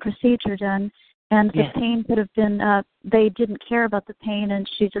 some procedure done, and the pain could have been, they didn't care about the pain and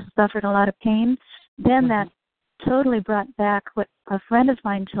she just suffered a lot of pain. Then that totally brought back what a friend of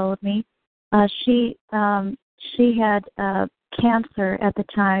mine told me. She had cancer at the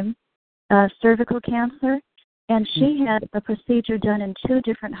time, cervical cancer, and she had a procedure done in 2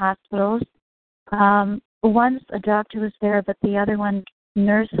 different hospitals. Once a doctor was there, but the other one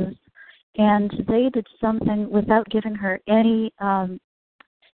nurses. And they did something without giving her any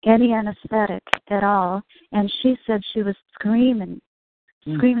anesthetic at all. And she said she was screaming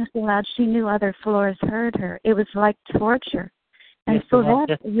so loud she knew other floors heard her. It was like torture. And so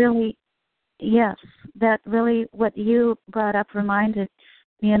that really, what you brought up reminded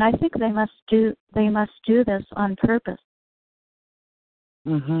me. And I think they must do this on purpose.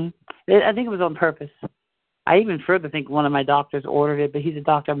 I think it was on purpose. I even further think one of my doctors ordered it, but he's a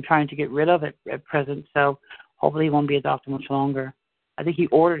doctor I'm trying to get rid of at present, so hopefully he won't be a doctor much longer. I think he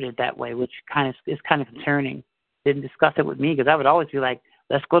ordered it that way, which is kind of concerning. Didn't discuss it with me because I would always be like,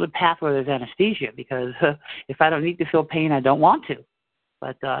 let's go to the path where there's anesthesia because if I don't need to feel pain, I don't want to.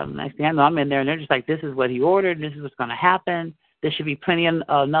 But next thing I know, I'm in there and they're just like, this is what he ordered, this is what's going to happen. There should be plenty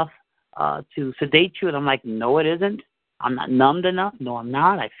enough to sedate you. And I'm like, no, it isn't. I'm not numbed enough. No, I'm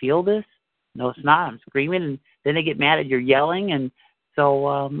not. I feel this. No, it's not. I'm screaming, and then they get mad at you're yelling, and so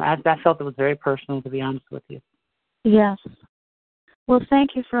I felt it was very personal, to be honest with you. Yes. Well,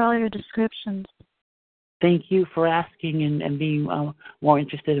 thank you for all your descriptions. Thank you for asking and being more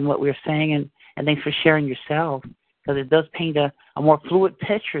interested in what we're saying, and thanks for sharing yourself, because it does paint a more fluid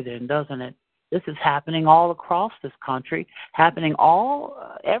picture then, doesn't it? This is happening all across this country, happening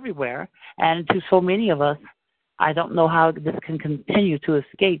everywhere, and to so many of us, I don't know how this can continue to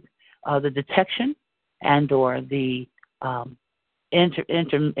escape the detection and or the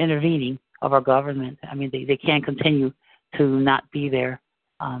intervening of our government. I mean, they can't continue to not be there.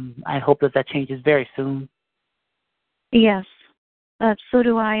 I hope that changes very soon. Yes, so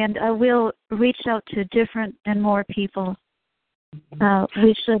do I, and I will reach out to different and more people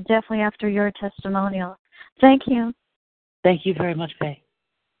we should definitely after your testimonial. Thank you. Thank you very much, Faye.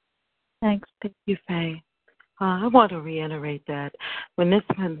 Thanks. Thank you, Faye. I want to reiterate that when this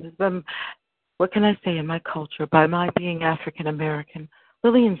one, what can I say in my culture? By my being African American,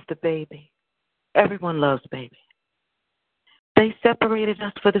 Lillian's the baby. Everyone loves baby. They separated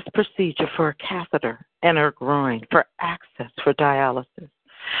us for this procedure for a catheter in her groin, for access for dialysis.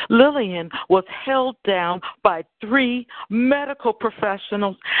 Lillian was held down by 3 medical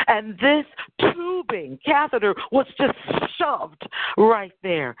professionals, and this tubing catheter was just shoved right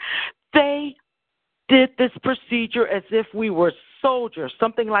there. They did this procedure as if we were soldiers,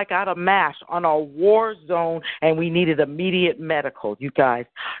 something like out of MASH on a war zone, and we needed immediate medical, you guys.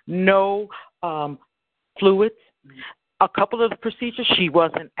 No fluids. A couple of the procedures, she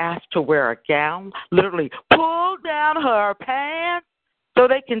wasn't asked to wear a gown, literally pull down her pants so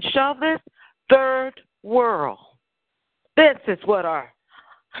they can shove this. Third world. This is what our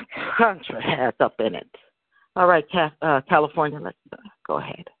country has up in it. All right, California, let's go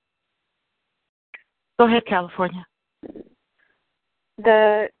ahead. Go ahead, California.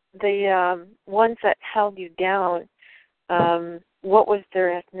 The ones that held you down, what was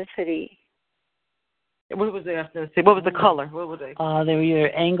their ethnicity? What was their ethnicity? What was the color? What were they? They were either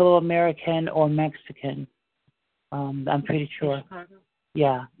Anglo-American or Mexican. I'm pretty sure.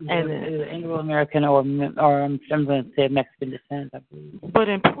 Yeah, and either Anglo-American or I'm going to say Mexican descent, I believe. But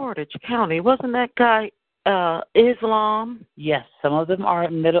in Portage County, wasn't that guy Islam? Yes, some of them are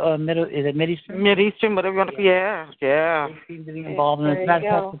middle. Is it Mid-Eastern? Mid-Eastern, whatever you want to. Yeah. They seem to be involved, and as a matter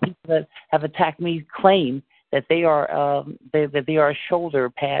of fact, the people that have attacked me claim that they are a shoulder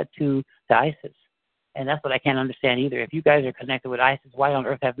pad to ISIS. And that's what I can't understand either. If you guys are connected with ISIS, why on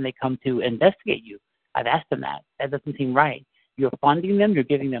earth haven't they come to investigate you? I've asked them that. That doesn't seem right. You're funding them. You're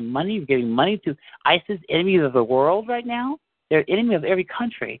giving them money. You're giving money to ISIS, enemies of the world right now. They're enemy of every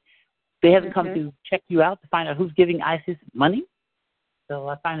country. They haven't come to check you out to find out who's giving ISIS money. So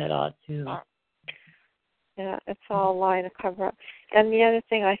I find that odd, too. Yeah, it's all a lie and a cover-up. And the other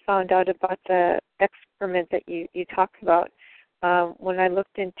thing I found out about the excrement that you talked about, when I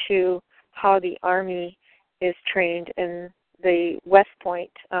looked into how the Army is trained in the West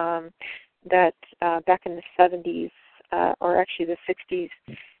Point, that back in the 70s, or actually the 60s,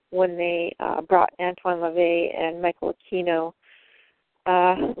 when they brought Antoine LaVey and Michael Aquino,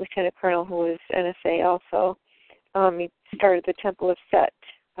 Lieutenant Colonel, who was NSA also, he started the Temple of Set,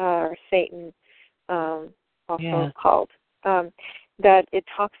 or Satan, also called, that it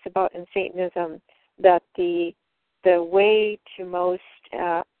talks about in Satanism that the way to most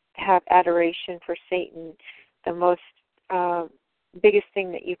have adoration for Satan, the most biggest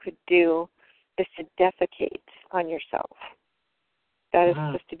thing that you could do is to defecate on yourself. That is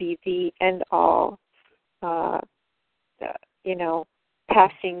supposed to be the end all,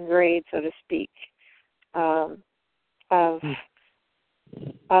 passing grade, so to speak, of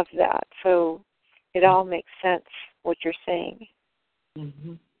that. So it all makes sense what you're saying.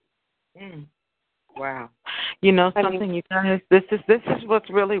 Mm-hmm. Mm. Wow. You know something, you guys, this is what's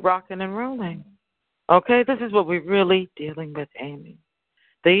really rocking and rolling. Okay, this is what we're really dealing with, Amy.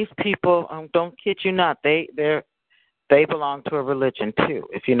 These people, don't kid you not, they belong to a religion too,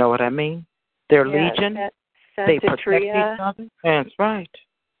 if you know what I mean. They're legion. They protect each other. That's right.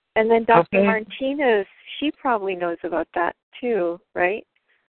 And then Dr. Martinez, she probably knows about that too, right?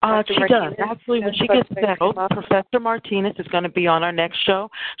 She does. Actually, when she gets settled, Professor Martinez is going to be on our next show.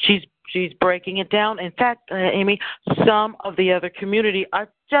 She's breaking it down. In fact, Amy, some of the other community are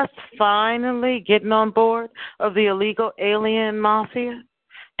just finally getting on board of the illegal alien mafia.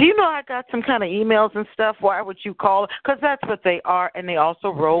 Do you know I got some kind of emails and stuff? Why would you call it? Because that's what they are, and they also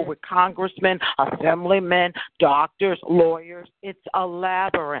roll with congressmen, assemblymen, doctors, lawyers. It's a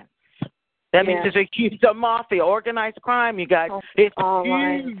labyrinth. That means it's accused of mafia, organized crime, you guys. It's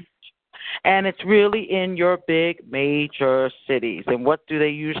huge. And it's really in your big major cities. And what have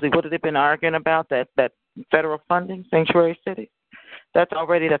they been arguing about? That federal funding, sanctuary cities? That's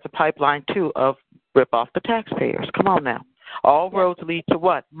a pipeline, too, of rip off the taxpayers. Come on now. All roads lead to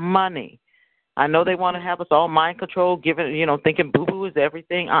what? Money. I know they want to have us all mind controlled, thinking boo-boo is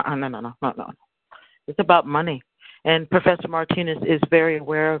everything. No. It's about money. And Professor Martinez is very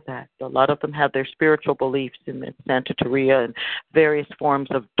aware of that. A lot of them have their spiritual beliefs in Santa Teresa and various forms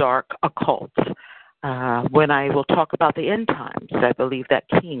of dark occults. When I will talk about the end times, I believe that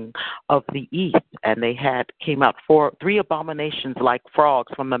king of the east, and they came out 3 abominations like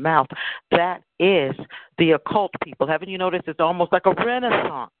frogs from the mouth. That is the occult people. Haven't you noticed it's almost like a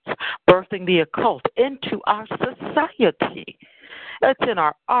renaissance, birthing the occult into our society? It's in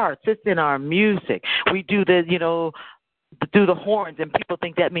our arts. It's in our music. We do the, do the horns, and people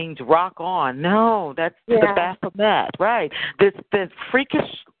think that means rock on. No, that's the Baphomet, right? This freakish,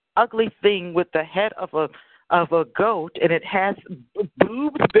 ugly thing with the head of a goat, and it has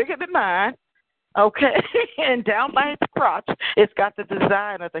boobs bigger than mine. Okay, and down by its crotch, it's got the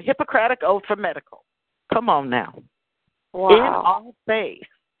design of the Hippocratic Oath for medical. Come on now. Wow. In our face.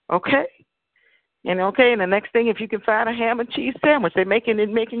 Okay? And the next thing, if you can find a ham and cheese sandwich, they're making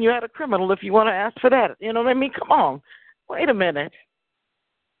you out a criminal if you want to ask for that. You know what I mean? Come on. Wait a minute.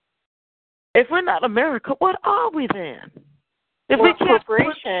 If we're not America, what are we then? If we can't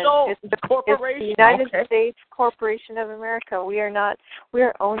corporation. It's the corporation. It's the United States Corporation of America. We are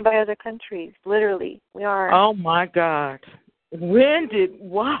owned by other countries. Literally, we are. Oh my God! When did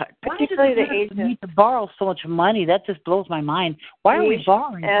what? Particularly the Asians. We need to borrow so much money. That just blows my mind. Why are we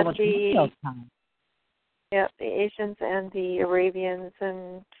borrowing so much money all the time? Yeah, the Asians and the Arabians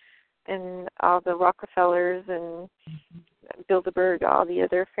and all the Rockefellers and Bilderberg, all the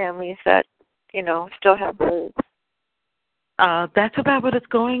other families that still have birds. That's about what is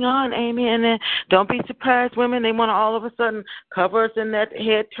going on, Amy. And don't be surprised, women, they want to all of a sudden cover us in that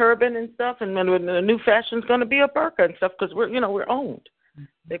head turban and stuff. And when the new fashion's going to be a burqa and stuff because we're owned.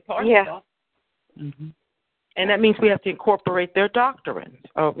 They part of us. Mm-hmm. And that means we have to incorporate their doctrines.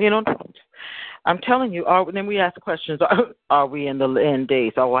 I'm telling you. Then we ask questions. Are we in the end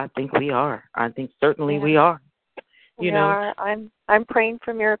days? Oh, I think we are. I think certainly we are. We are. I'm praying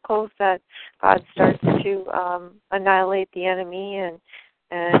for miracles that God starts to annihilate the enemy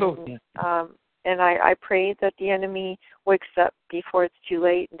and I pray that the enemy wakes up before it's too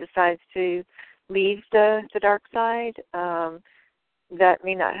late and decides to leave the dark side. That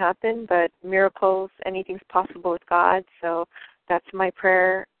may not happen, but miracles, anything's possible with God. So that's my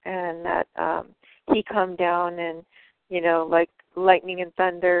prayer, and that He come down and like lightning and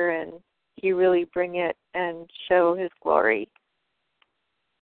thunder, and He really bring it and show His glory.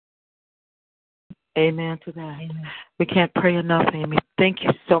 Amen to that. Amen. We can't pray enough, Amy. Thank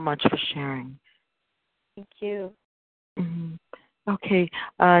you so much for sharing. Thank you. Mm-hmm. Okay.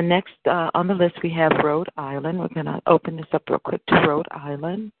 Next on the list we have Rhode Island. We're going to open this up real quick to Rhode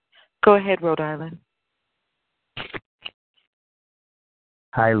Island. Go ahead, Rhode Island.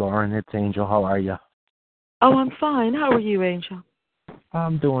 Hi, Lauren. It's Angel. How are you? Oh, I'm fine. How are you, Angel?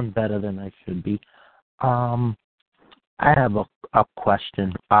 I'm doing better than I should be. I have a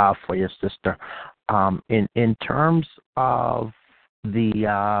question for your sister. In terms of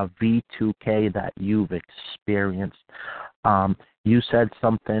the V2K that you've experienced, you said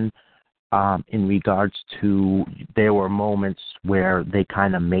something in regards to there were moments where they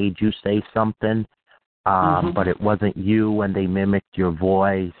kind of made you say something, but it wasn't you and they mimicked your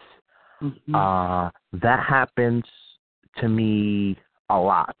voice. Mm-hmm. That happens to me a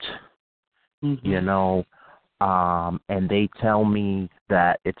lot, and they tell me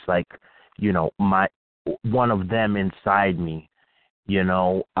that it's like, one of them inside me,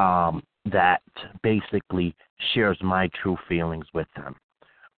 that basically shares my true feelings with them,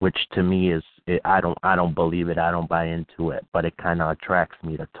 which to me is, I don't believe it, I don't buy into it, but it kind of attracts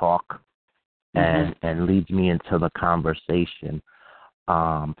me to talk and leads me into the conversation.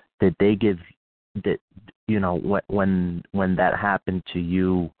 Did they give that, when that happened to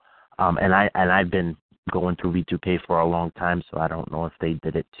you, and I've been going through V2K for a long time, so I don't know if they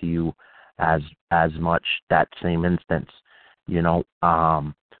did it to you as much, that same instance,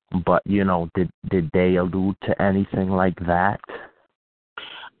 but did they allude to anything like that?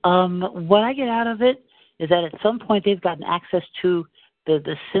 What I get out of it is that at some point they've gotten access to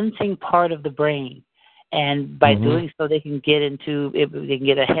the sensing part of the brain, and by doing so they can get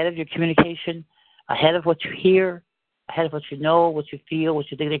ahead of your communication, ahead of what you hear, ahead of what you know, what you feel,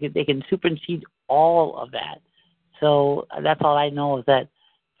 what you think. They can supersede all of that. So that's all I know, is that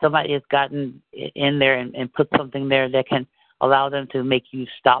somebody has gotten in there and put something there that can allow them to make you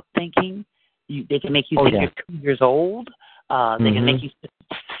stop thinking. They can make you think you're 2 years old. They can make you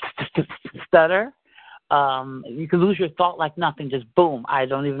stutter. You can lose your thought like nothing. Just boom, I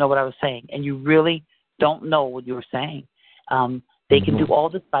don't even know what I was saying. And you really don't know what you were saying. They can do all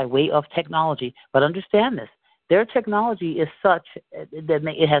this by way of technology. But understand this. Their technology is such that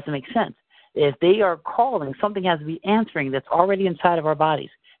it has to make sense. If they are calling, something has to be answering that's already inside of our bodies.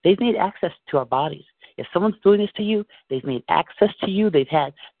 They've made access to our bodies. If someone's doing this to you, they've made access to you. They've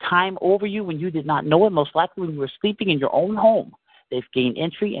had time over you when you did not know it. Most likely when you were sleeping in your own home. They've gained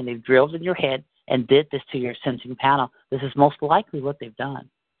entry and they've drilled in your head and did this to your sensing panel. This is most likely what they've done.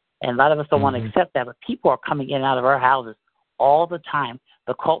 And a lot of us don't want to accept that, but people are coming in and out of our houses all the time.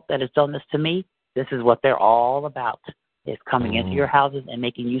 The cult that has done this to me, this is what they're all about. is coming into your houses and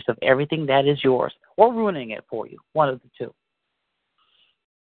making use of everything that is yours or ruining it for you, one of the two.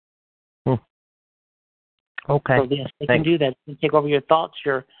 Okay. So, yes, they can do that. They can take over your thoughts,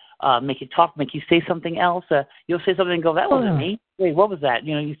 make you talk, make you say something else. You'll say something and go, that wasn't me. Wait, what was that?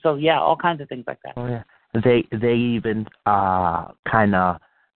 So, yeah, all kinds of things like that. Oh, yeah. They even kind of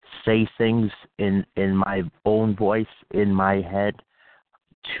say things in my own voice in my head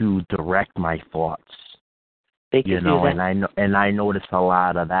to direct my thoughts. They can do that. and I notice a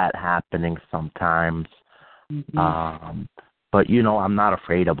lot of that happening sometimes. Mm-hmm. But I'm not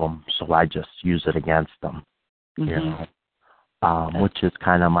afraid of them, so I just use it against them. Which is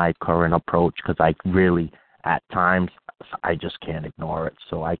kind of my current approach, because I really, at times, I just can't ignore it.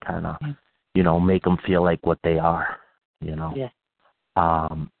 So I kind of, make them feel like what they are. Yeah.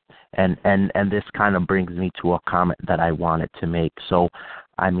 And this kind of brings me to a comment that I wanted to make. So,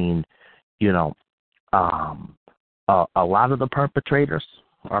 I mean, a lot of the perpetrators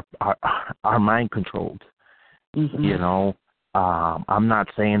are mind controlled. I'm not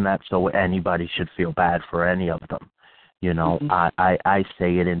saying that so anybody should feel bad for any of them. I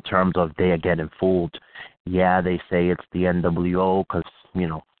say it in terms of they are getting fooled. Yeah, they say it's the NWO because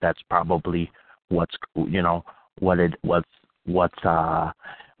that's probably what's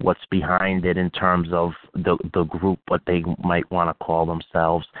behind it in terms of the group, what they might want to call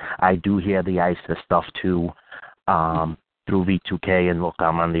themselves. I do hear the ISIS stuff too, through V2K, and look,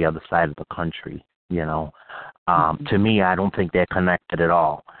 I'm on the other side of the country. To me, I don't think they're connected at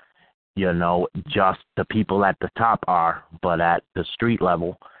all. Just the people at the top are, but at the street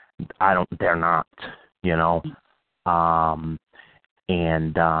level, they're not.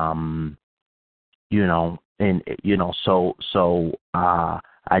 So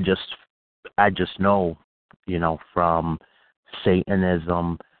I just know, from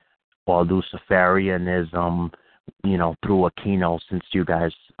Satanism or Luciferianism, through Aquino, since you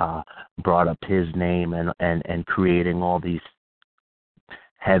guys brought up his name, and creating all these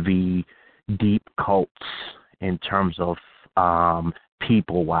heavy, deep cults in terms of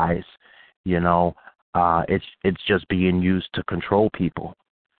people-wise, it's just being used to control people,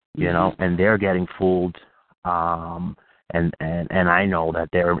 and they're getting fooled, and I know that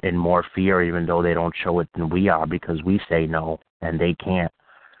they're in more fear, even though they don't show it than we are, because we say no and they can't,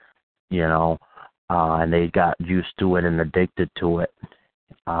 and they got used to it and addicted to it.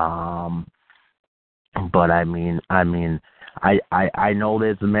 But I mean, I know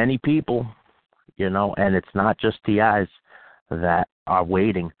there's many people, and it's not just the eyes that are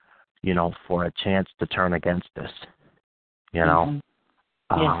waiting, for a chance to turn against this, Yeah.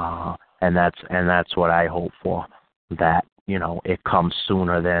 And that's what I hope for, that, it comes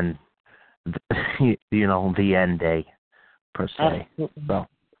sooner than, the end day, per se. Absolutely. So,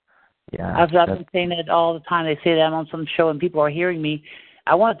 yeah. I've been saying that all the time. They say that I'm on some show and people are hearing me.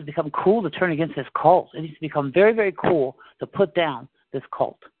 I want it to become cool to turn against this cult. It needs to become very, very cool to put down this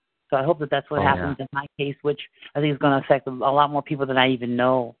cult. So I hope that that's what happens in my case, which I think is going to affect a lot more people than I even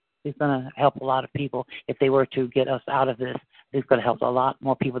know. It's going to help a lot of people if they were to get us out of this. It's going to help a lot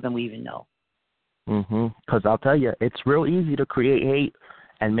more people than we even know. Because I'll tell you, it's real easy to create hate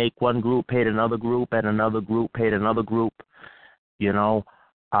and make one group hate another group and another group hate another group, and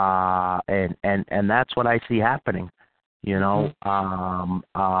that's what I see happening. Yeah,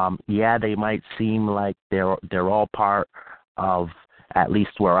 they might seem like they're all part of, at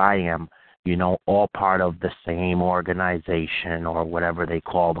least where I am, all part of the same organization or whatever they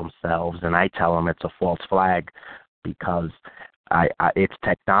call themselves. And I tell them it's a false flag, because it's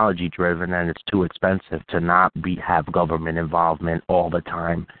technology driven and it's too expensive to not have government involvement all the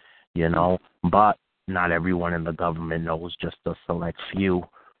time, But not everyone in the government knows, just a select few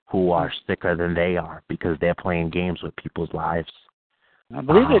who are sicker than they are, because they're playing games with people's lives. I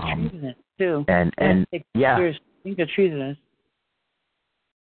believe they're treasonous too. And yeah, I think they're treasonous.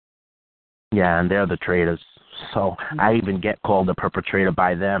 Yeah, and they're the traitors. So I even get called a perpetrator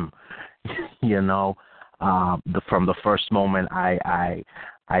by them. From the first moment I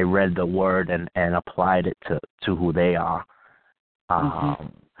read the word and applied it to who they are.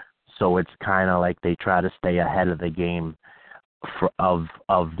 So it's kind of like they try to stay ahead of the game of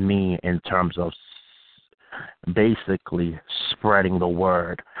me in terms of basically spreading the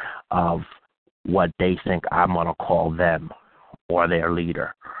word of what they think I'm going to call them or their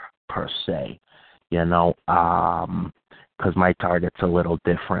leader, per se, because my target's a little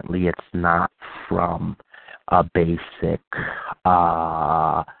differently. It's not from a basic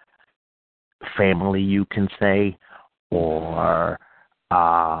family, you can say, or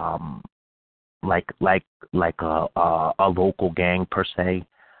like a local gang, per se.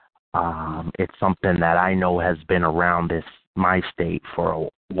 It's something that I know has been around my state for a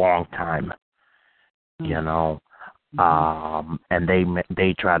long time, you know. And they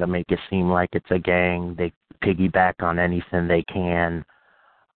try to make it seem like it's a gang. They piggyback on anything they can.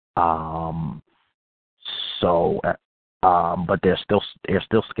 But they're still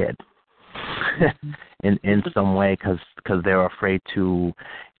scared in some way because they're afraid to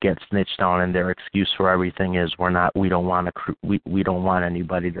get snitched on, and their excuse for everything is we don't want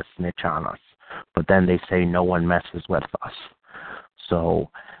anybody to snitch on us. But then they say no one messes with us. So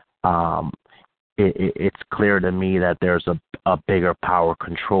it's clear to me that there's a bigger power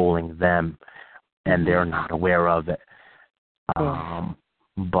controlling them, and they're not aware of it.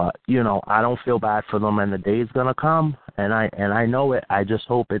 But you know, I don't feel bad for them, and the day's gonna come, and I know it. I just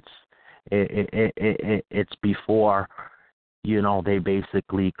hope it's before, you know, they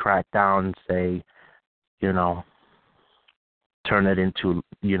basically crack down and say, you know, turn it into,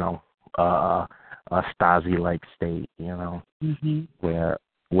 you know, a Stasi-like state, you know, where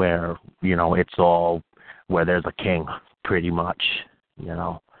you know it's all where there's a king, pretty much, you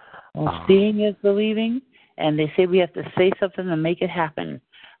know. Well, seeing is believing, and they say we have to say something to make it happen.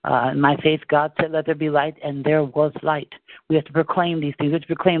 In my faith, God said, let there be light, and there was light. We have to proclaim these things. We have to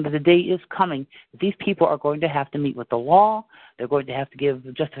proclaim that the day is coming. These people are going to have to meet with the law. They're going to have to give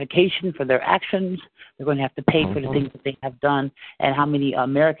justification for their actions. They're going to have to pay for the things that they have done and how many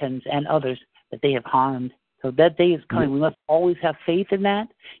Americans and others that they have harmed. So that day is coming. We must always have faith in that,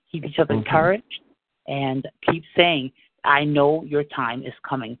 keep each other encouraged, and keep saying, I know your time is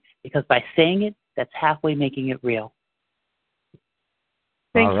coming. Because by saying it, that's halfway making it real.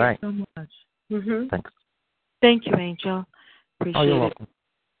 Thank you so much. Thanks. Thank you, Angel. Appreciate you're it.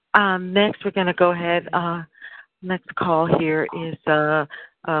 welcome. Next, we're going to go ahead. Next call here is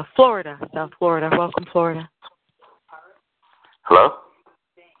Florida, South Florida. Welcome, Florida. Hello?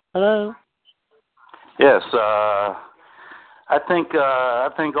 Hello. Yes. I think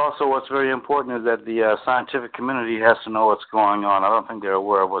also what's very important is that the scientific community has to know what's going on. I don't think they're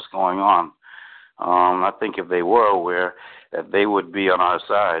aware of what's going on. I think if they were aware, that they would be on our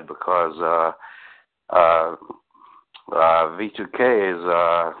side, because V2K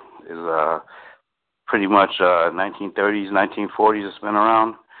is pretty much 1930s, 1940s. It's been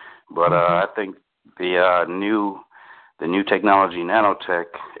around, but I think the new technology, nanotech,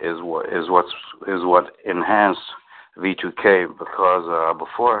 is what enhanced V2K, because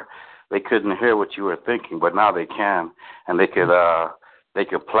before they couldn't hear what you were thinking, but now they can, and they could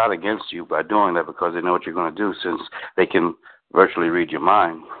plot against you by doing that, because they know what you're going to do, since they can virtually read your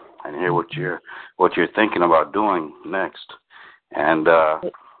mind and hear what you're thinking about doing next. And I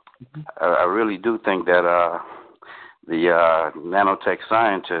really do think that the nanotech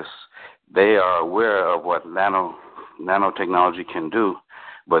scientists, they are aware of what nanotechnology can do,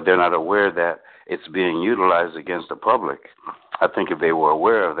 but they're not aware that it's being utilized against the public. I think if they were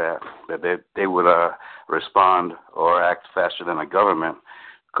aware of that they would respond or act faster than the government,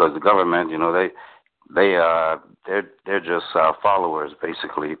 because the government, you know, they're just followers,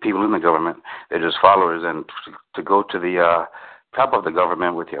 basically. People in the government, they're just followers, and to go to the top of the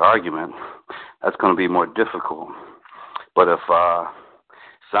government with your argument, that's going to be more difficult. But if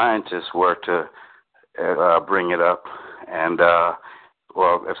scientists were to bring it up, and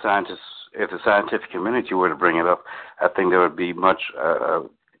if the scientific community were to bring it up, I think there would be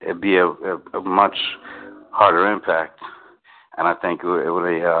it'd be a much harder impact, and I think it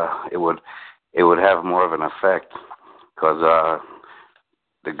would have more of an effect, because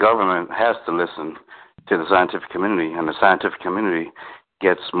the government has to listen to the scientific community, and the scientific community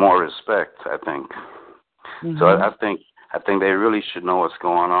gets more respect, I think. So I think they really should know what's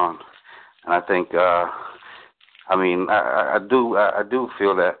going on, and I think I do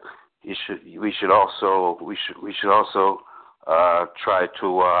feel that we should also try to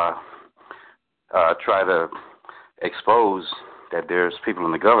expose that there's people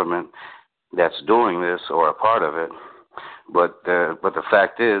in the government that's doing this or a part of it, but the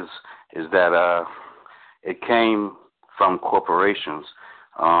fact is that it came from corporations.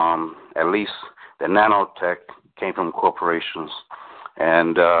 At least the nanotech came from corporations,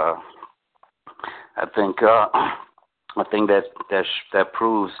 and I think that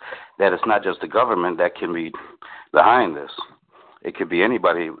proves that it's not just the government that can be behind this. It could be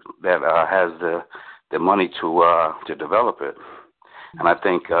anybody that has the money to develop it. And I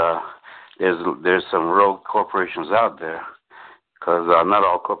think there's some rogue corporations out there, because not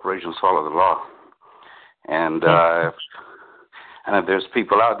all corporations follow the law. And if there's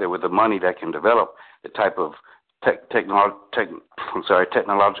people out there with the money that can develop the type of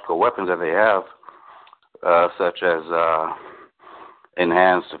technological weapons that they have, such as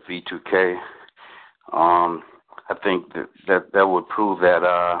enhance the V2K. I think that would prove that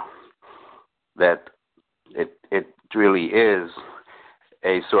that it really is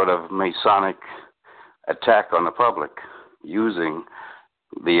a sort of Masonic attack on the public using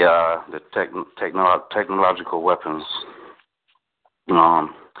the technological weapons.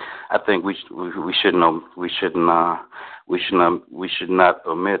 I think we should not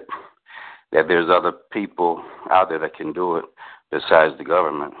omit that there's other people out there that can do it besides the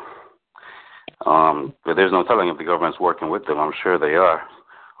government. But there's no telling if the government's working with them. I'm sure they are,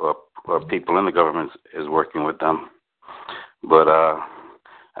 or people in the government is working with them. But I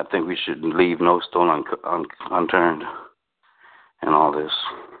think we should leave no stone unturned in all this.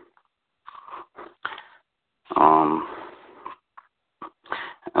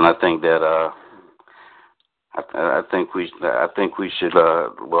 And I think that I think we should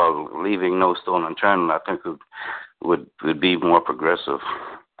leaving no stone unturned. I think would be more progressive,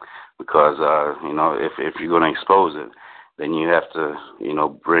 because if you're going to expose it, then you have to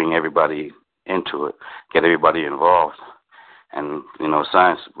bring everybody into it, get everybody involved, and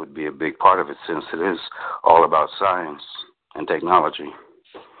science would be a big part of it, since it is all about science and technology.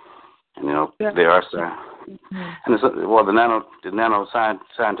 And there are science. And the nano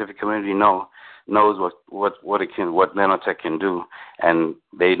scientific community knows what nanotech can do, and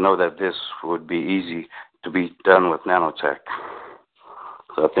they know that this would be easy to be done with nanotech.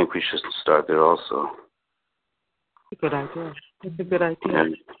 So I think we should start there also. It's a good idea. It's a good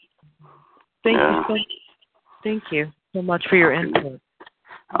idea. Yeah. Thank you so much for your input.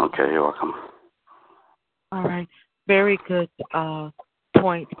 Okay, you're welcome. All right. Very good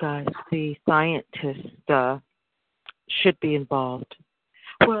point, guys. The scientists should be involved.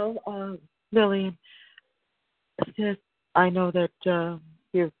 Well, Lillian, since I know that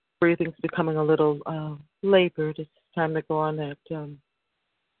your breathing's becoming a little labored, it's time to go on that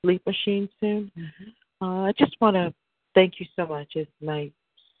sleep machine soon. Mm-hmm. I just want to thank you so much as my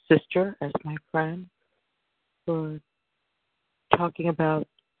sister, as my friend, for talking about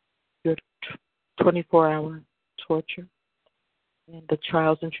your 24-hour torture and the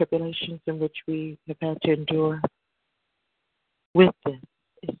trials and tribulations in which we have had to endure with this.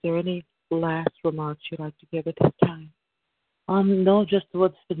 Is there any last remarks you'd like to give at this time? No, just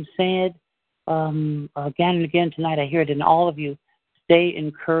what's been said again and again tonight. I hear it in all of you. Stay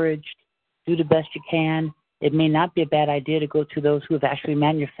encouraged. Do the best you can. It may not be a bad idea to go to those who have actually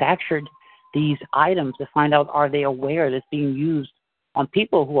manufactured these items to find out, are they aware that it's being used on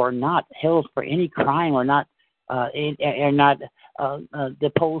people who are not held for any crime or not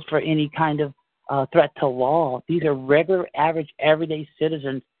deposed for any kind of threat to law. These are regular, average, everyday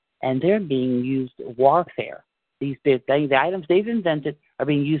citizens, and they're being used warfare. The items they've invented are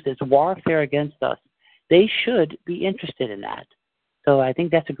being used as warfare against us. They should be interested in that. So I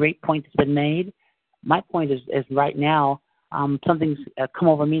think that's a great point that's been made. My point is right now, something's come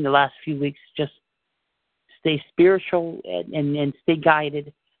over me in the last few weeks. Just stay spiritual and stay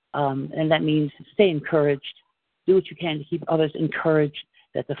guided, and that means stay encouraged. Do what you can to keep others encouraged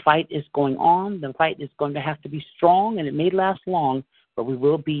that the fight is going on. The fight is going to have to be strong, and it may last long, but we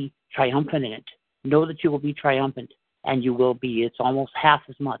will be triumphant in it. Know that you will be triumphant, and you will be. It's almost half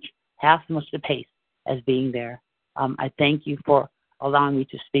as much the pace as being there. I thank you for allowing me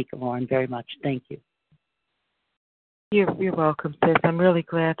to speak, Lauren, very much. Thank you. You're welcome, sis. I'm really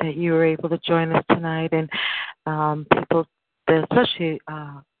glad that you were able to join us tonight, and people, especially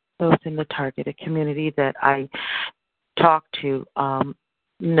those in the targeted community that I talk to,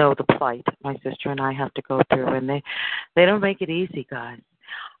 know the plight my sister and I have to go through, and they don't make it easy, guys.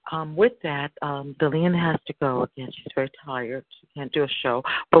 With that, Lillian has to go again. She's very tired. She can't do a show,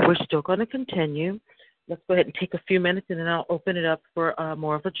 but we're still going to continue. Let's go ahead and take a few minutes, and then I'll open it up for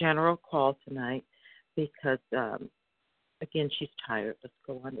more of a general call tonight because, again, she's tired. Let's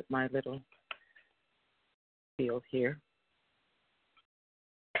go on with my little field here.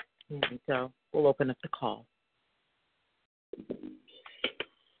 Here we go. We'll open up the call.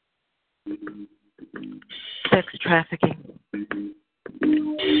 Sex trafficking.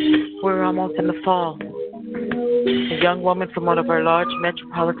 We're almost in the fall. A young woman from one of our large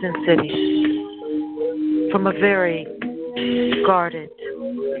metropolitan cities, from a very guarded,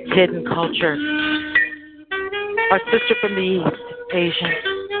 hidden culture. Our sister from the East, Asian.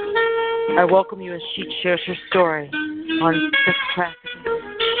 I welcome you as she shares her story on sex trafficking.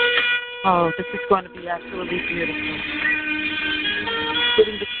 Oh, this is going to be absolutely beautiful.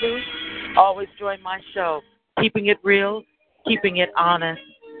 Getting the truth, always join my show. Keeping it real, keeping it honest.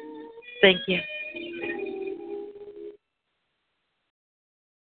 Thank you.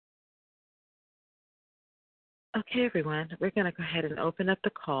 Okay, everyone, we're going to go ahead and open up the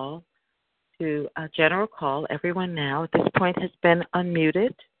call to a general call. Everyone now at this point has been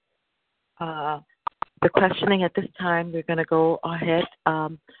unmuted. The questioning at this time, we're going to go ahead,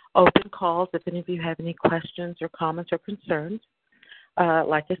 open calls if any of you have any questions or comments or concerns.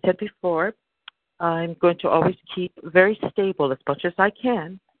 Like I said before, I'm going to always keep very stable as much as I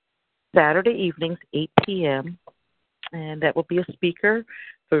can, Saturday evenings, 8 p.m., and that will be a speaker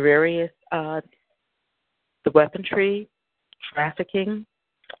for various the weaponry, trafficking.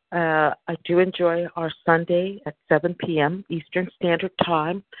 I do enjoy our Sunday at 7 p.m. Eastern Standard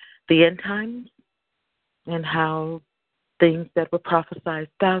Time, the end times, and how things that were prophesied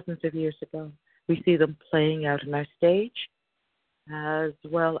thousands of years ago, we see them playing out in our stage, as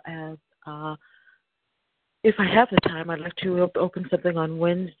well as, if I have the time, I'd like to open something on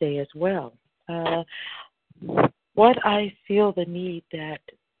Wednesday as well. What I feel the need that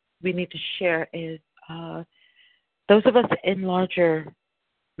we need to share is those of us in larger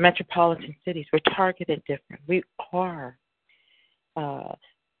metropolitan cities, we're targeted different. We are.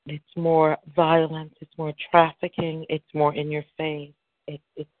 It's more violence. It's more trafficking. It's more in your face.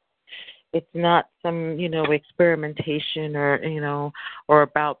 It's not some experimentation or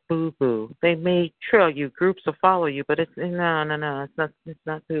about boo boo. They may trail you, groups will follow you, but it's no. It's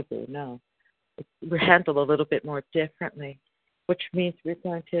not boo boo. No, we're handled a little bit more differently, which means we're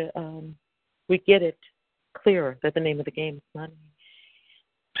going to we get it clearer that the name of the game is money.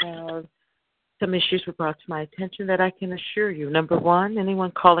 Some issues were brought to my attention that I can assure you. Number one,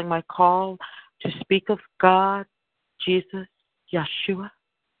 anyone calling my call to speak of God, Jesus, Yeshua,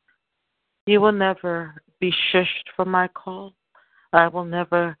 you will never be shushed from my call. I will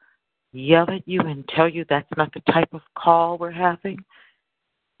never yell at you and tell you that's not the type of call we're having.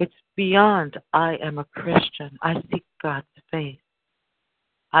 It's beyond I am a Christian. I seek God's face.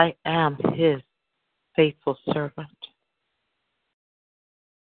 I am His faithful servant.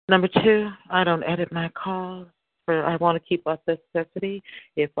 Number two, I don't edit my calls. I want to keep authenticity.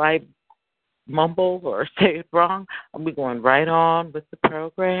 If I mumble or say it wrong, I'll be going right on with the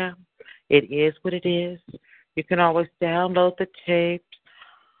program. It is what it is. You can always download the tapes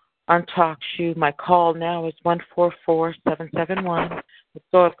on TalkShoe. My call now is 144-771.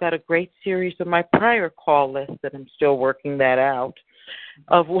 So I've got a great series of my prior call list that I'm still working that out.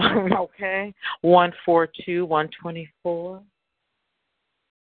 Of 142-124.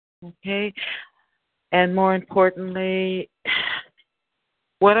 Okay, and more importantly,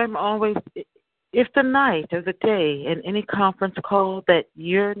 what I'm always, if the night or the day in any conference call that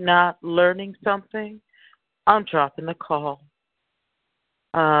you're not learning something, I'm dropping the call.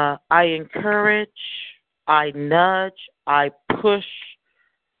 I encourage, I nudge, I push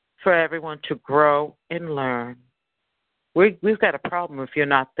for everyone to grow and learn. We've got a problem if you're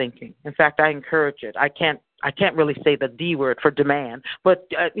not thinking. In fact, I encourage it. I can't really say the D word for demand, but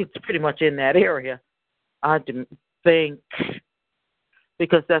it's pretty much in that area. I think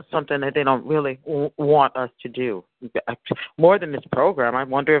because that's something that they don't really want us to do. More than this program, I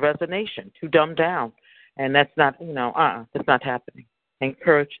wonder if as a nation, too dumbed down. And that's not, that's not happening.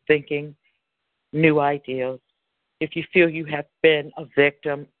 Encourage thinking, new ideas. If you feel you have been a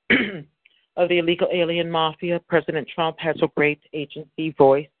victim of the illegal alien mafia, President Trump has a great agency,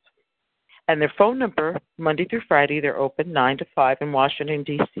 Voice. And their phone number, Monday through Friday, they're open 9 to 5 in Washington,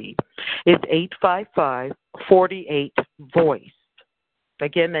 D.C., is 855-48-VOICE.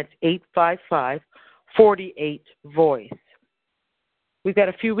 Again, that's 855-48-VOICE. We've got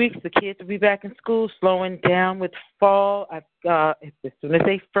a few weeks. The kids will be back in school, slowing down with fall. I've got, as soon as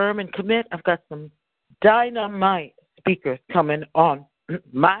they firm and commit, I've got some dynamite speakers coming on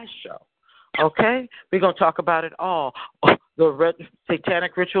my show. Okay? We're going to talk about it all. The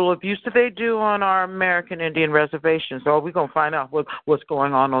satanic ritual abuse that they do on our American Indian reservations. So we're going to find out what's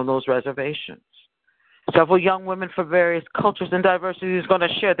going on those reservations. Several young women from various cultures and diversities are going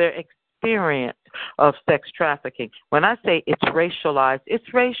to share their experience of sex trafficking. When I say it's racialized, it's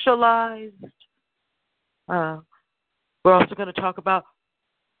racialized. We're also going to talk about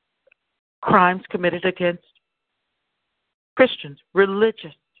crimes committed against Christians,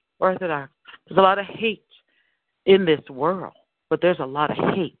 religious, Orthodox. There's a lot of hate in this world, but there's a lot of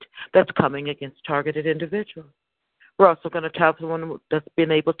hate that's coming against targeted individuals. We're also going to tell someone that's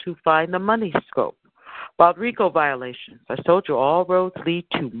been able to find the money scope. About RICO violations, I told you all roads lead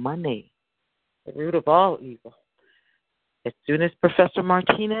to money, the root of all evil. As soon as Professor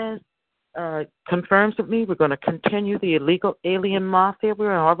Martinez confirms with me, we're going to continue the illegal alien mafia.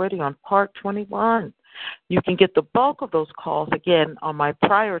 We're already on part 21. You can get the bulk of those calls, again, on my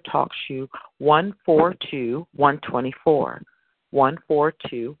prior talk show, 142-124.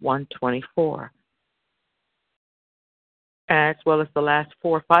 142-124. as well as the last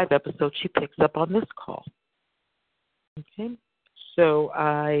 4 or 5 episodes she picks up on this call. Okay? So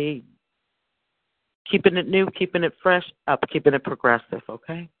I keeping it new, keeping it fresh, keeping it progressive,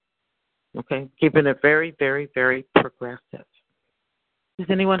 okay? Okay? Keeping it very, very, very progressive. Does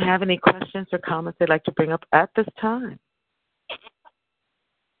anyone have any questions or comments they'd like to bring up at this time?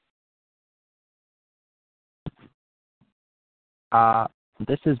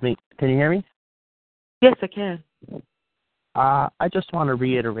 This is me. Can you hear me? Yes, I can. I just want to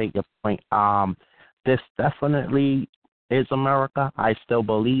reiterate your point. This definitely is America. I still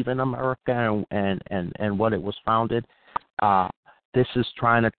believe in America and what it was founded. This is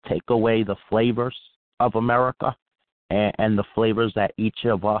trying to take away the flavors of America and the flavors that each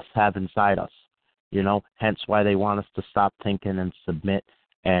of us have inside us. You know, hence why they want us to stop thinking and submit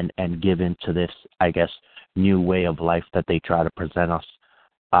and give into this, I guess, new way of life that they try to present us,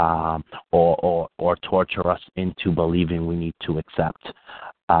 or torture us into believing we need to accept.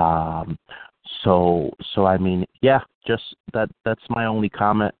 So I mean, yeah, just that's my only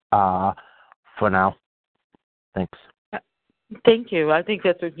comment for now. Thanks. Thank you. I think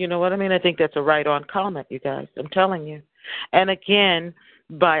that's you know what I mean? I think that's a right-on comment, you guys. I'm telling you. And again,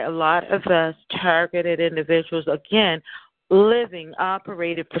 by a lot of us targeted individuals, again, living,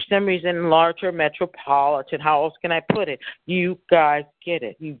 operated for some reason in larger metropolitan. How else can I put it? You guys get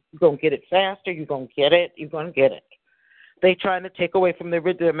it. You're going to get it faster. You're going to get it. You're going to get it. They trying to take away from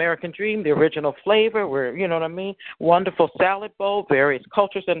the American dream, the original flavor, where, you know what I mean? Wonderful salad bowl, various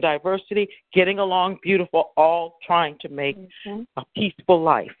cultures and diversity, getting along, beautiful, all trying to make a peaceful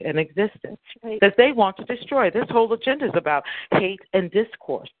life and existence. Because they want to destroy. This whole agenda is about hate and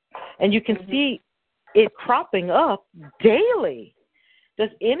discourse. And you can see it cropping up daily. Does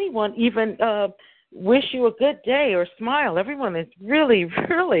anyone even wish you a good day or smile? Everyone is really,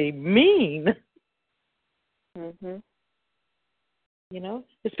 really mean. Mm-hmm. You know,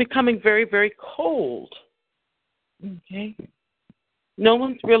 it's becoming very, very cold. Okay? No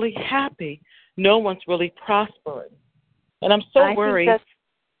one's really happy. No one's really prospering. And I'm so worried.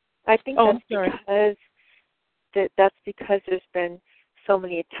 I think that's because there's been so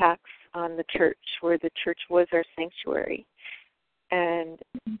many attacks on the church, where the church was our sanctuary. And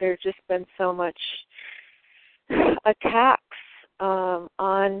there's just been so much attacks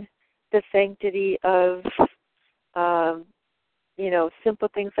on the sanctity of simple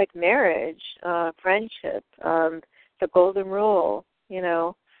things like marriage, friendship, the golden rule,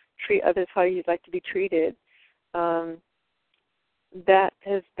 treat others how you'd like to be treated. That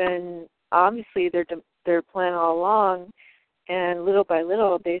has been obviously their plan all along, and little by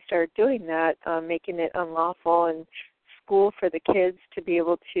little they started doing that, making it unlawful in school for the kids to be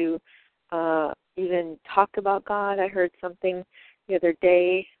able to even talk about God. I heard something the other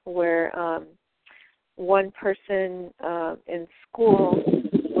day where one person in school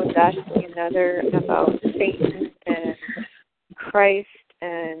was asking another about Satan and Christ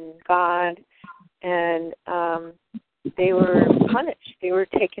and God, and they were punished. They were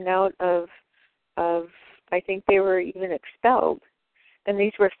taken out of I think they were even expelled. And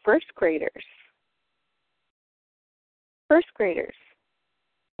these were first graders. First graders.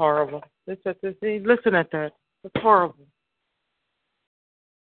 Horrible. Listen at that. It's horrible.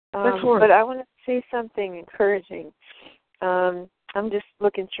 But I want to say something encouraging. I'm just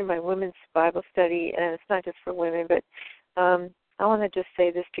looking through my women's Bible study, and it's not just for women, but I want to just say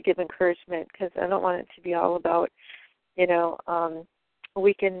this to give encouragement, because I don't want it to be all about,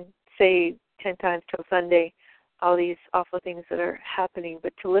 we can say 10 times till Sunday all these awful things that are happening,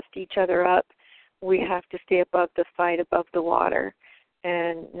 but to lift each other up, we have to stay above the fight, above the water,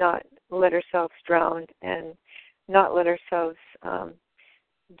 and not let ourselves drown, and not let ourselves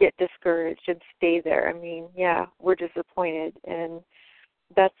get discouraged and stay there. I mean, yeah, we're disappointed, and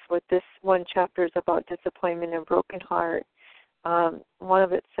that's what this one chapter is about, disappointment and broken heart. One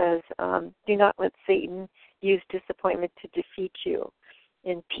of it says, do not let Satan use disappointment to defeat you.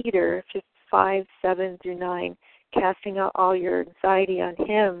 In Peter 5:7-9, casting out all your anxiety on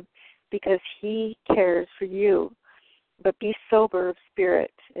him, because he cares for you. But be sober of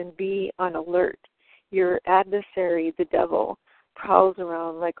spirit and be on alert. Your adversary, the devil, prowls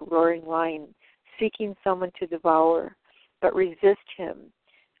around like a roaring lion, seeking someone to devour, but resist him.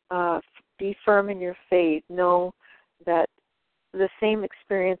 Be firm in your faith. Know that the same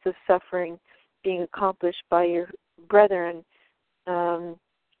experience of suffering being accomplished by your brethren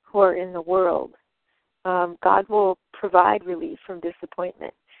who are in the world. God will provide relief from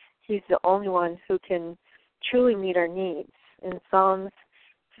disappointment. He's the only one who can truly meet our needs. In Psalms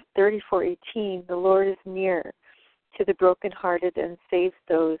 34:18, the Lord is near to the brokenhearted and saves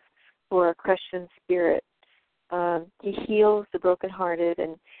those who are crushed in spirit. He heals the brokenhearted,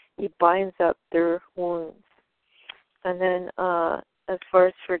 and he binds up their wounds. And then as far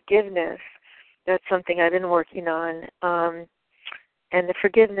as forgiveness, that's something I've been working on. And the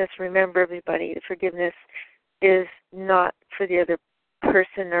forgiveness, remember everybody, the forgiveness is not for the other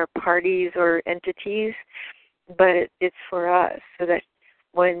person or parties or entities, but it's for us, so that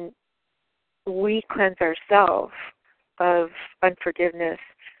when we cleanse ourselves of unforgiveness,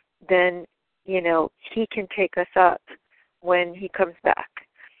 then, he can take us up when he comes back,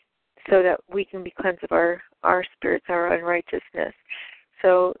 so that we can be cleansed of our spirits, our unrighteousness.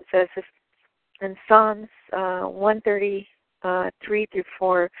 So it says in Psalms 133 through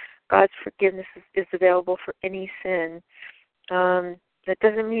 4, God's forgiveness is available for any sin. That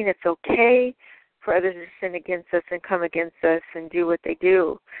doesn't mean it's okay for others to sin against us and come against us and do what they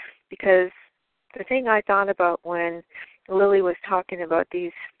do. Because the thing I thought about when Lily was talking about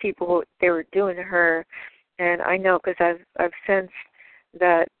these people, what they were doing to her, and I know because I've sensed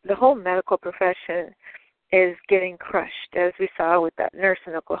that the whole medical profession is getting crushed, as we saw with that nurse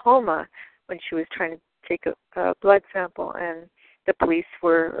in Oklahoma when she was trying to take a blood sample, and the police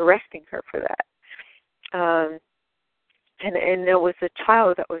were arresting her for that. And there was a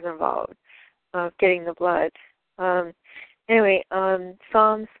child that was involved getting the blood. Anyway,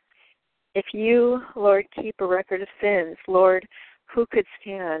 Psalms, if you, Lord, keep a record of sins, Lord, who could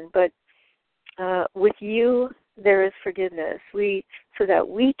stand? But with you there is forgiveness, so that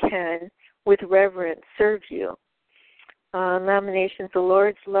we can, with reverence, serve you. Lamentations, the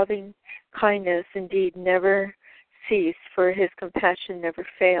Lord's loving kindness indeed never cease, for his compassion never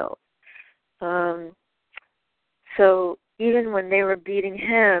fails. So even when they were beating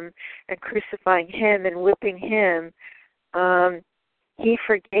him and crucifying him and whipping him, he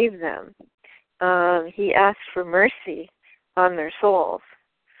forgave them. He asked for mercy on their souls,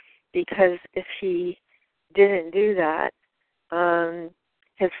 because if he didn't do that,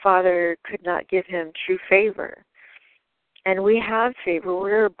 his Father could not give him true favor. And we have favor.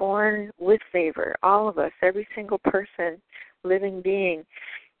 We're born with favor, all of us, every single person, living being.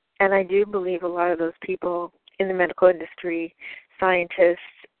 And I do believe a lot of those people in the medical industry, scientists,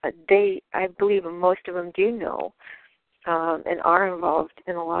 I believe most of them do know and are involved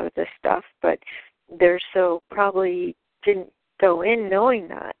in a lot of this stuff, but they're so probably didn't go in knowing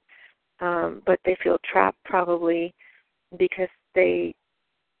that, but they feel trapped probably because they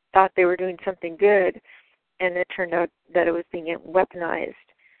thought they were doing something good, and it turned out that it was being weaponized.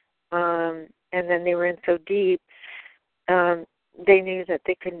 And then they were in so deep, they knew that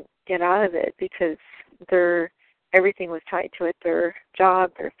they couldn't get out of it because everything was tied to it, their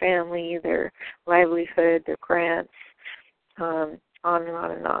job, their family, their livelihood, their grants, on and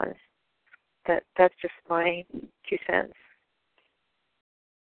on and on. That's just my 2 cents.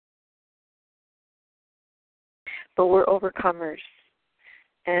 But we're overcomers,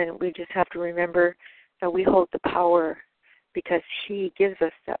 and we just have to remember that we hold the power, because he gives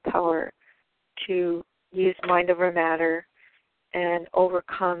us that power to use mind over matter and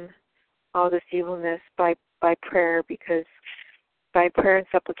overcome all this evilness by prayer, because by prayer and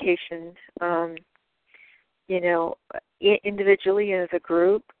supplication, individually and as a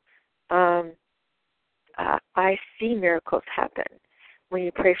group, I see miracles happen when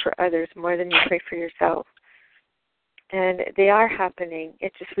you pray for others more than you pray for yourself. And they are happening.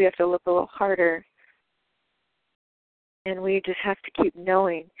 It's just we have to look a little harder. And we just have to keep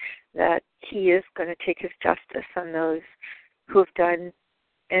knowing that he is going to take his justice on those who have done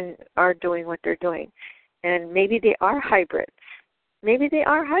and are doing what they're doing. And maybe they are hybrids. Maybe they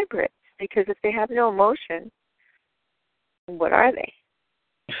are hybrids, because if they have no emotion, what are they?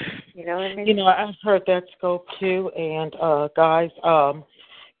 You know what I mean? I've heard that scope too, and guys, I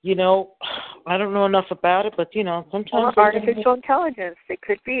don't know enough about it, but sometimes artificial intelligence, they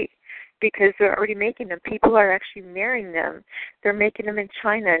could be, because they're already making them. People are actually marrying them. They're making them in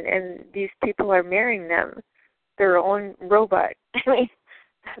China, and these people are marrying them, their own robot. I mean,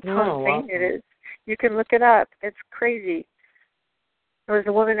 that's how insane it is. You can look it up. It's crazy. There was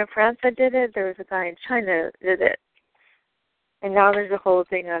a woman in France that did it. There was a guy in China that did it. And now there's a whole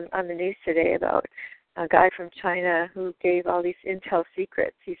thing on the news today about a guy from China who gave all these intel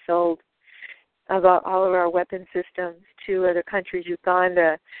secrets. He sold about all of our weapon systems to other countries,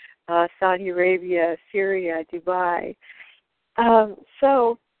 Uganda, Saudi Arabia, Syria, Dubai.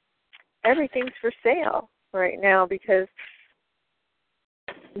 So everything's for sale right now, because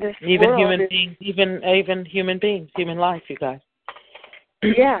this even human beings, even human beings, human life, you guys.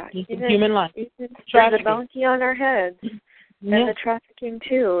 Yeah, even human life. There's a bounty on our heads, and the trafficking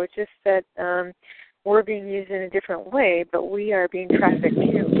too. It's just that we're being used in a different way, but we are being trafficked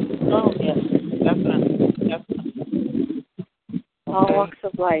too. Oh yes, definitely. All walks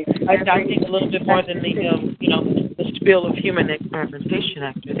of life. I think a little bit more than the spill of Human Experimentation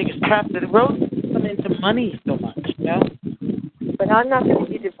Act. I think it's trapped. The road come into money so much, But I'm not going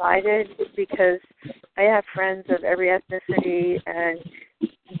to be divided because I have friends of every ethnicity, and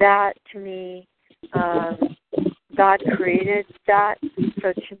that, to me, God created that.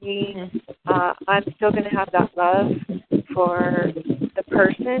 So to me, I'm still going to have that love for the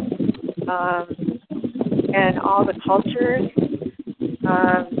person and all the cultures.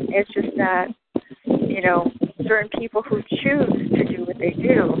 It's just that, certain people who choose to do what they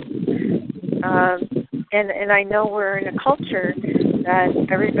do. And I know we're in a culture that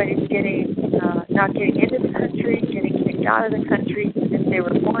everybody's not getting into the country, getting kicked out of the country. If they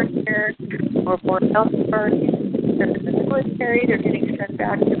were born here or born elsewhere, they're in the military, they're getting sent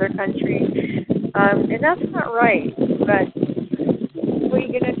back to their country. And that's not right, but what are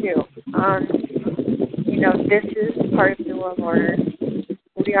you going to do? This is part of the New World Order.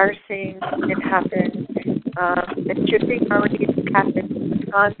 We are seeing it happen. It's shifting already happened in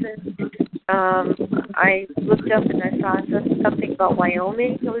Wisconsin. I looked up and I saw something about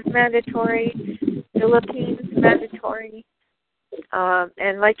Wyoming that was mandatory, Philippines mandatory.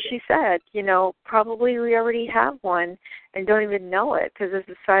 And like she said, probably we already have one and don't even know it because it's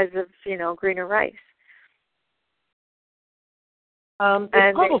the size of, greener rice.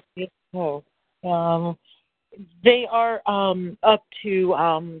 They are up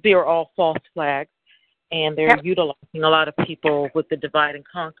to, they are all false flags, and they're utilizing a lot of people with the divide and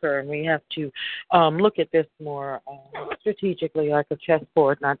conquer, and we have to look at this more strategically, like a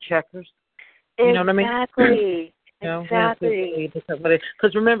chessboard, not checkers. You know what I mean? Exactly.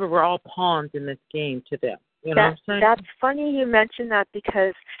 Because remember, we're all pawns in this game to them. You know what I'm saying? That's funny you mentioned that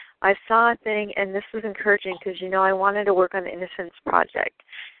because I saw a thing, and this was encouraging because, I wanted to work on the Innocence Project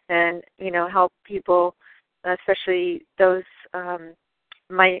and, help people, especially those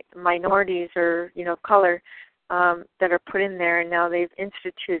minorities or, color that are put in there. And now they've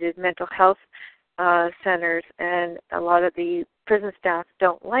instituted mental health centers, and a lot of the prison staff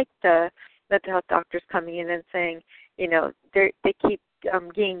don't like the mental health doctors coming in and saying, they keep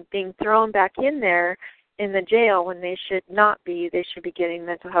being thrown back in there in the jail when they should not be. They should be getting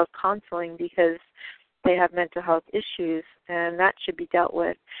mental health counseling because they have mental health issues, and that should be dealt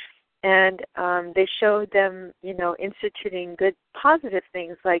with. And they showed them, instituting good, positive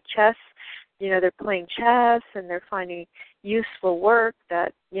things like chess. They're playing chess and they're finding useful work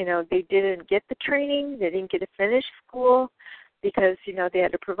that, they didn't get the training. They didn't get to finish school because, they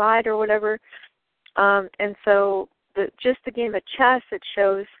had to provide or whatever. And so just the game of chess, it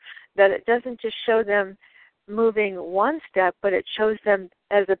shows that it doesn't just show them moving one step, but it shows them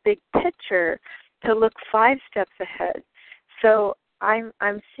as a big picture to look 5 steps ahead. So I'm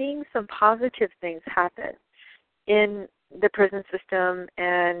seeing some positive things happen in the prison system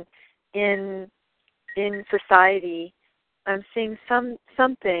and in society. I'm seeing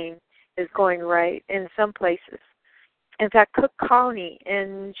something is going right in some places. In fact, Cook County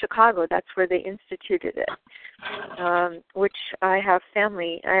in Chicago, that's where they instituted it, which I have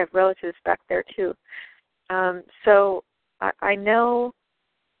relatives back there too. So I know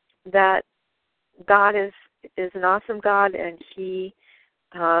that God is an awesome God, and He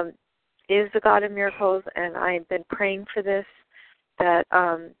is the God of miracles, and I've been praying for this, that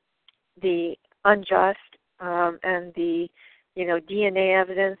the unjust and the DNA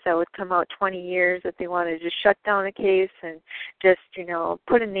evidence that would come out 20 years that they wanted to just shut down a case and just,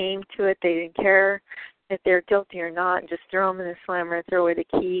 put a name to it. They didn't care if they're guilty or not, and just throw them in the slammer and throw away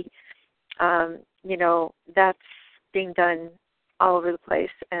the key. That's being done all over the place.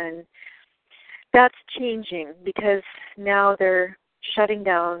 And that's changing because now they're shutting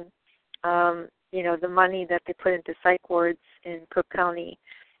down, the money that they put into psych wards in Cook County.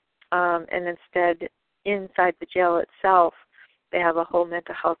 And instead, inside the jail itself, they have a whole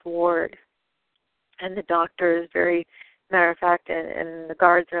mental health ward. And the doctor is very matter of fact, and the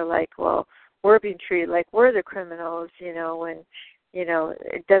guards are like, well, we're being treated like we're the criminals, when,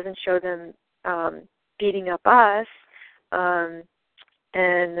 it doesn't show them beating up us.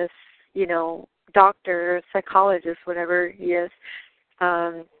 And this, doctor, psychologist, whatever he is,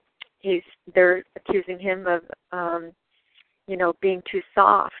 they're accusing him of, being too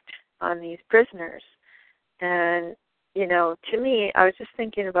soft on these prisoners. And, to me, I was just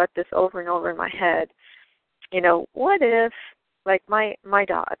thinking about this over and over in my head. What if, like my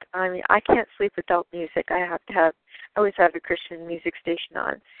dog, I can't sleep without music. I always have a Christian music station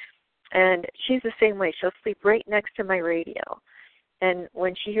on. And she's the same way. She'll sleep right next to my radio. And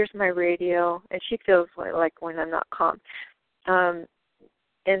when she hears my radio, and she feels like when I'm not calm.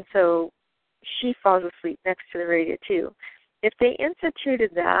 And so she falls asleep next to the radio too. If they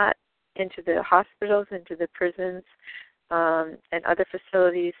instituted that into the hospitals, into the prisons, and other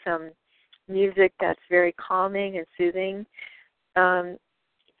facilities, some music that's very calming and soothing,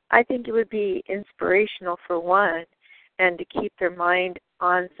 I think it would be inspirational for one, and to keep their mind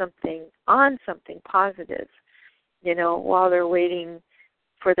on something positive, while they're waiting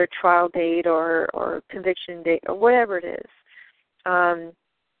for their trial date or conviction date or whatever it is. And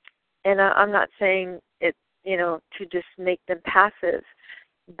I'm not saying it, to just make them passive,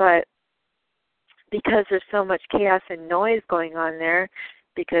 but because there's so much chaos and noise going on there,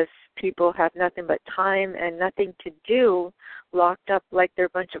 because people have nothing but time and nothing to do, locked up like they're a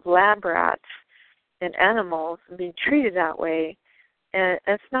bunch of lab rats and animals and being treated that way, and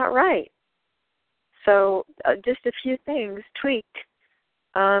it's not right. So just a few things tweaked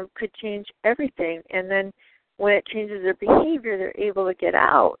could change everything, and then when it changes their behavior, they're able to get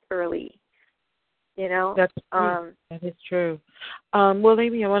out early. That's true. That is true. Well,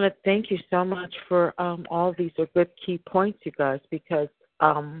 Amy, I want to thank you so much for all of these are good key points, you guys, because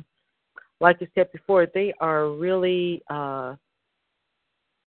like I said before, they are really,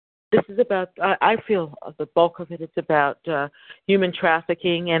 this is about, I feel the bulk of it is about human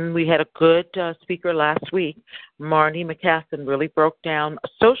trafficking, and we had a good speaker last week, Marnie McCaffin, really broke down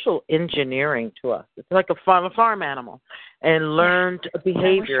social engineering to us. It's like a farm animal, and learned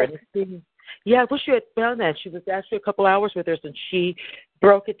behavior. I wish you had found that. She was actually a couple hours with us, and she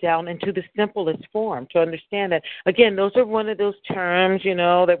broke it down into the simplest form to understand that. Again, those are one of those terms,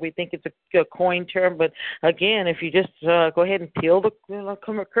 that we think it's a coin term. But, again, if you just go ahead and peel the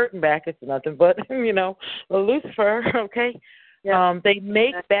curtain back, it's nothing but, a Lucifer, okay? Yeah. They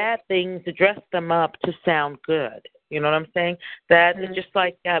make bad things, dress them up to sound good. You know what I'm saying? That is just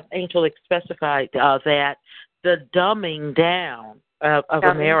like Angel specified, that the dumbing down of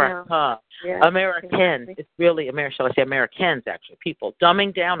America. Yeah. Americans, it's really Americans actually, people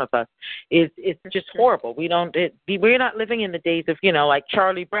dumbing down of us it's just horrible. We're not living in the days of, like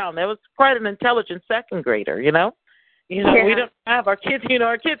Charlie Brown. That was quite an intelligent second grader, we don't have our kids,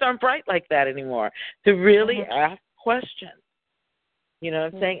 our kids aren't bright like that anymore to really ask questions. You know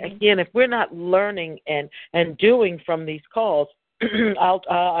what I'm saying? Again, if we're not learning and doing from these calls,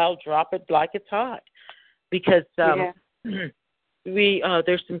 I'll drop it like it's hot, because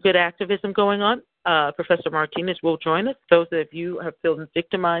there's some good activism going on. Professor Martinez will join us. Those of you have been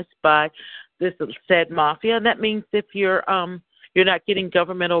victimized by this said mafia, and that means if you're not getting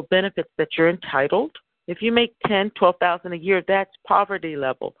governmental benefits that you're entitled. If you make $12,000 a year, that's poverty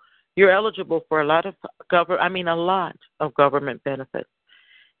level. You're eligible for a lot of government benefits.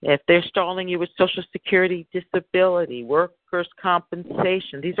 If they're stalling you with Social Security, disability, workers'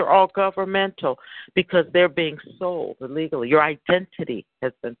 compensation, these are all governmental because they're being sold illegally. Your identity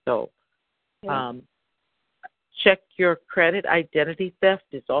has been sold. Yeah. Check your credit. Identity theft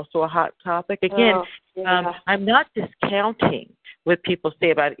is also a hot topic. Again, I'm not discounting what people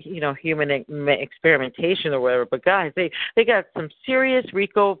say about, human experimentation or whatever, but guys, they got some serious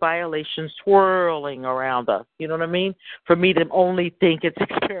RICO violations swirling around us. You know what I mean? For me to only think it's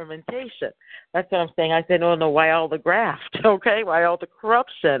experimentation. That's what I'm saying. I said, no, why all the graft? Okay, why all the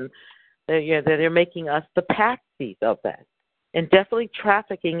corruption? They're making us the patsies of that. And definitely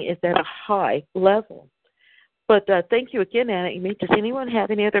trafficking is at a high level. But thank you again, Anna. Does anyone have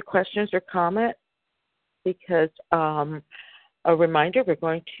any other questions or comments? Because a reminder, we're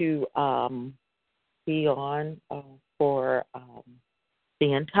going to be on for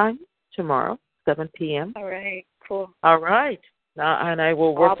the end time tomorrow, 7 p.m. All right, cool. All right. And I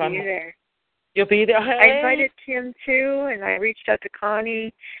will work on I'll be there. You'll be there? Hey. I invited Tim, too, and I reached out to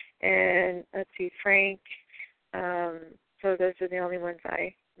Connie and, Frank. So those are the only ones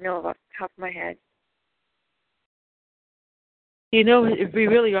I know off the top of my head. We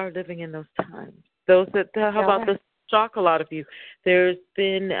really are living in those times. How about this? Shock a lot of you. There's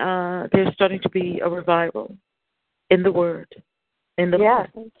starting to be a revival in the Word.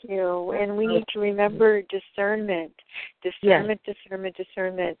 Thank you. And we need to remember discernment. Discernment.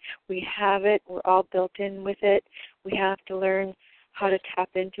 We have it. We're all built in with it. We have to learn how to tap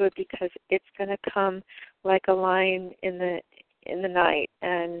into it because it's going to come like a lion in the night,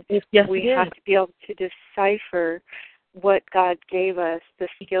 and we have to be able to decipher what God gave us, the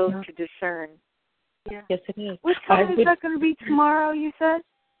skills to discern. Yeah. Yes, it is. What time is that going to be tomorrow, you said?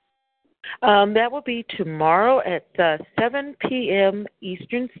 That will be tomorrow at 7 p.m.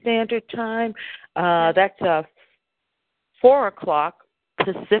 Eastern Standard Time. That's 4 o'clock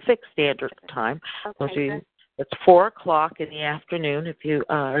Pacific Standard Time. Okay. It's 4 o'clock in the afternoon. If you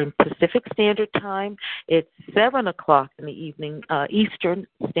are in Pacific Standard Time, it's 7 o'clock in the evening, Eastern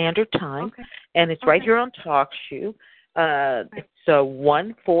Standard Time. Okay. And it's right here on TalkShoe. It's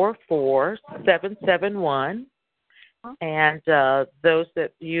 144-771. And those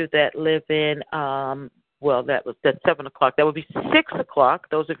that you that live in, that's 7 o'clock. That would be 6 o'clock.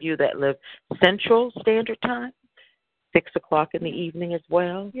 Those of you that live Central Standard Time, 6 o'clock in the evening as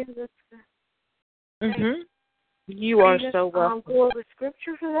well. Yeah, that's good. You are so welcome. Go over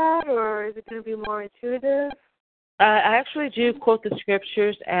scripture for that, or is it going to be more intuitive? I actually do quote the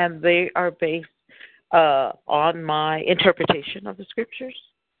scriptures, and they are based on my interpretation of the scriptures.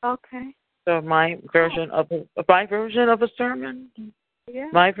 Okay. So my version of a sermon. Yeah.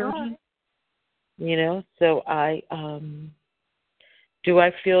 My version. So do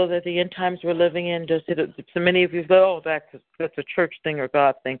I feel that the end times we're living in, so many of you say, oh, that's a church thing or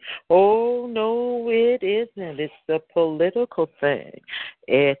God thing. Oh, no, it isn't. It's a political thing.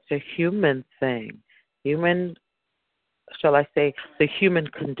 It's a human thing. Shall I say, the human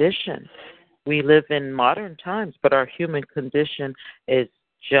condition. We live in modern times, but our human condition is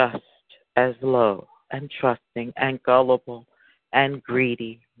just as low and trusting and gullible and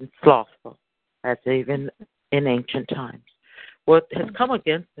greedy and slothful as even in ancient times. What has come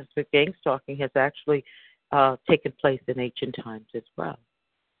against us with gang stalking has actually taken place in ancient times as well.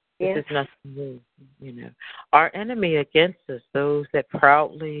 This is nothing new, Our enemy against us, those that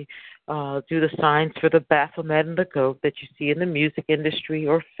proudly do the signs for the Baphomet and the goat that you see in the music industry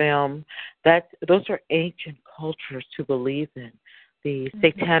or film, those are ancient cultures to believe in. The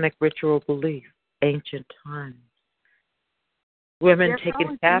satanic ritual belief, ancient times. Women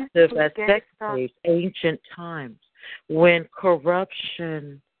taken captive as sex slaves, ancient times. When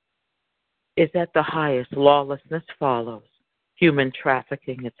corruption is at the highest, lawlessness follows. Human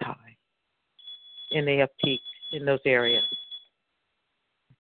trafficking is high. And they have peaked in those areas.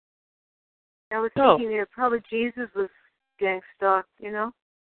 I was thinking that probably Jesus was gang stalked,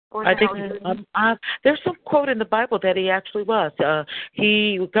 I think there's some quote in the Bible that he actually was.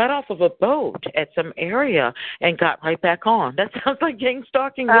 He got off of a boat at some area and got right back on. That sounds like gang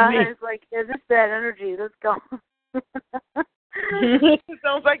stalking to me. It's like, this is bad energy. Let's go. It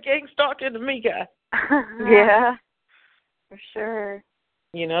sounds like gang stalking to me, guys. Yeah, for sure.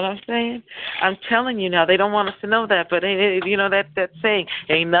 You know what I'm saying? I'm telling you now, they don't want us to know that, but that saying,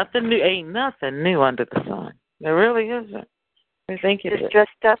 ain't nothing new under the sun. There really isn't. I think it is. Just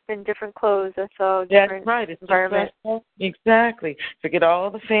dressed up in different clothes. That's all. That's right. It's environment. Exactly. Forget all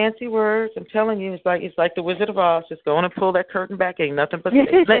the fancy words. I'm telling you, it's like the Wizard of Oz. Just go on and pull that curtain back. Ain't nothing but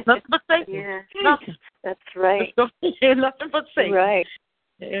nothing but Satan. Yeah. Nothing. That's right. Nothing but Satan. Right.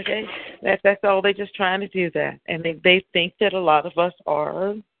 Okay. That's all. They're just trying to do that, and they think that a lot of us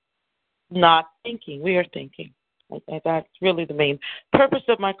are not thinking. We are thinking. That's really the main purpose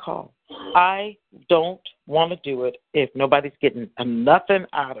of my call. I don't want to do it if nobody's getting nothing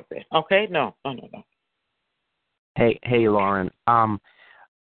out of it. Okay? No. Hey, Lauren.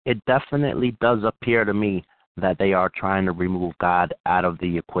 It definitely does appear to me that they are trying to remove God out of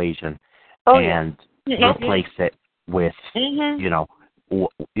the equation and replace it with,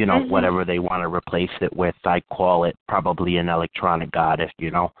 whatever they want to replace it with. I call it probably an electronic God,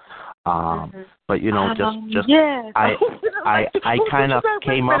 But just yes. I kind of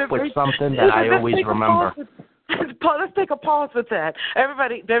came up with something that I always remember. Let's take a pause with that.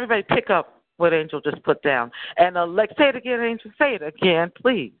 Everybody pick up what Angel just put down. And say it again, Angel. Say it again,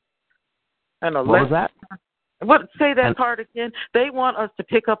 please. And what was that? Say that part again. They want us to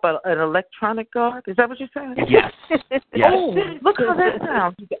pick up an electronic God. Is that what you said? Yes. Oh, look how that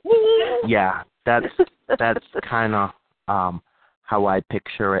sounds. Yeah, that's kind of how I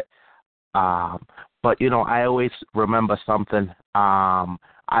picture it. But I always remember something. I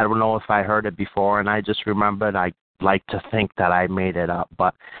don't know if I heard it before, and I just remembered. I like to think that I made it up,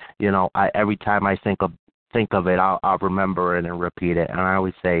 but every time I think of it, I'll remember it and repeat it. And I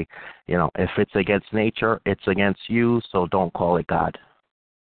always say, if it's against nature, it's against you, so don't call it God.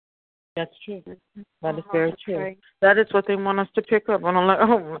 That's true. That is very true. Right. That is what they want us to pick up. And I'm like,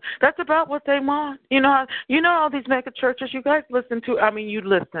 that's about what they want. All these mega churches you guys listen to. I mean, you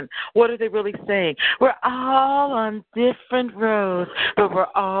listen. What are they really saying? We're all on different roads, but we're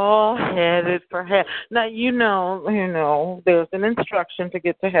all headed for heaven. Now, there's an instruction to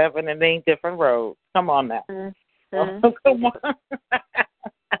get to heaven, and they ain't different roads. Come on now. Mm-hmm. Come on.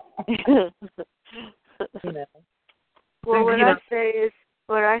 Well, what I say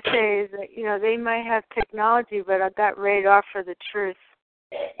is that, they might have technology, but I got radar for the truth.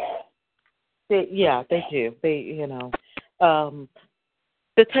 They do.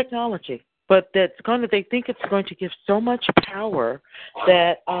 The technology, but they think it's going to give so much power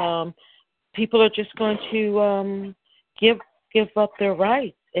that people are just going to give up their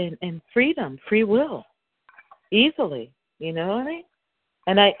rights and freedom, free will, easily. You know what I mean?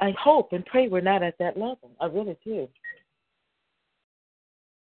 And I hope and pray we're not at that level. I really do.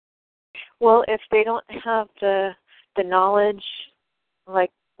 Well, if they don't have the knowledge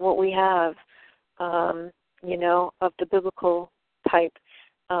like what we have, of the biblical type,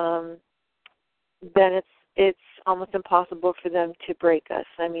 then it's almost impossible for them to break us.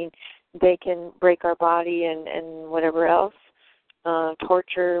 I mean, they can break our body and whatever else,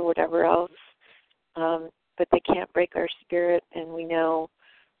 torture, whatever else, but they can't break our spirit, and we know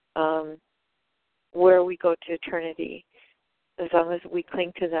where we go to eternity as long as we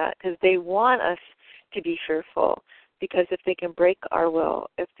cling to that, because they want us to be fearful, because if they can break our will,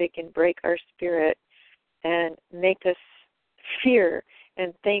 if they can break our spirit and make us fear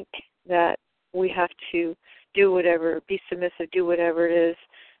and think that we have to do whatever, be submissive, do whatever it is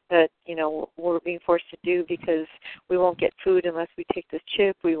that, we're being forced to do, because we won't get food unless we take this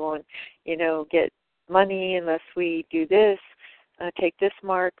chip, we won't, get money unless we do this, take this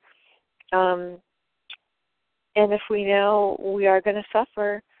mark. And if we know we are going to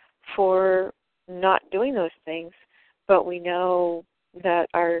suffer for not doing those things, but we know that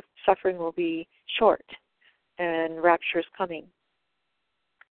our suffering will be short and rapture is coming,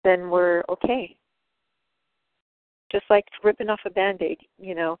 then we're okay. Just like ripping off a Band-Aid,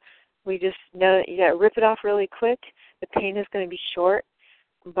 we just know that you got to rip it off really quick. The pain is going to be short,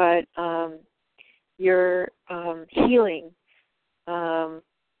 but your healing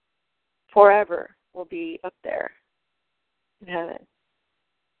forever will be up there in heaven.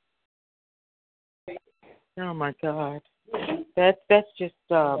 Oh my God, that's just.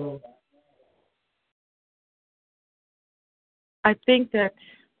 I think that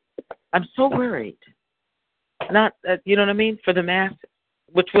I'm so worried. Not, you know what I mean, for the masses,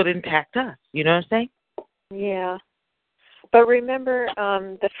 which would impact us. You know what I'm saying? Yeah. But remember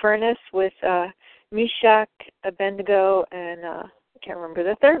the furnace with Meshach, Abednego, and I can't remember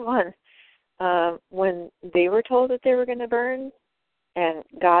the third one. When they were told that they were going to burn, and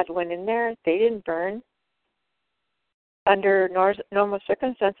God went in there, they didn't burn. Under normal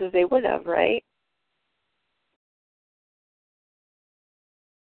circumstances, they would have, right?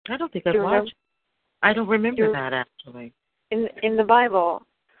 I don't think I've watched. I don't remember that, actually. In the Bible,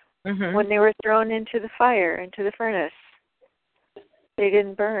 mm-hmm. when they were thrown into the fire, into the furnace, they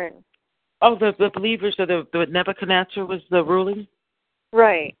didn't burn. Oh, the believers of the Nebuchadnezzar was the ruling?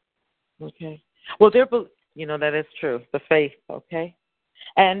 Right. Okay. Well, that is true, the faith, okay?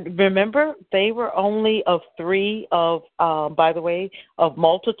 And remember, they were only of three of, by the way, of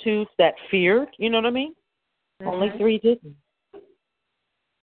multitudes that feared, you know what I mean? Mm-hmm. Only three didn't.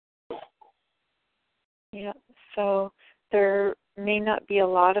 Yeah, so there may not be a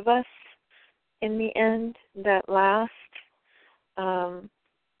lot of us in the end that last,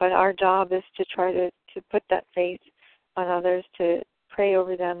 but our job is to try to put that faith on others, to pray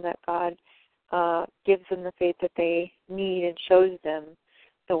over them that God gives them the faith that they need and shows them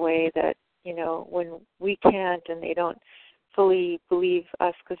the way that, when we can't and they don't fully believe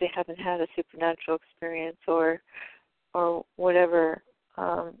us because they haven't had a supernatural experience or whatever,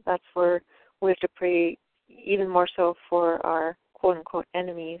 that's where we have to pray even more so for our quote-unquote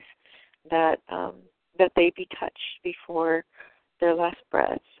enemies, that they be touched before their last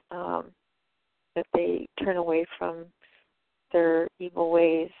breath, that they turn away from their evil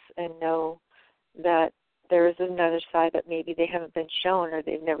ways and know that there is another side that maybe they haven't been shown or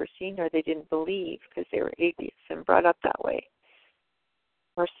they've never seen or they didn't believe because they were atheists and brought up that way,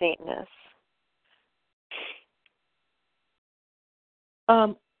 or Satanists.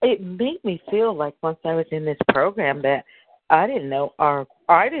 It made me feel like once I was in this program that I didn't know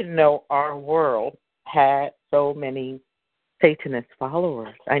our world had so many Satanist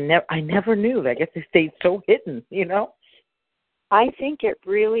followers. I never knew. I guess they stayed so hidden, I think it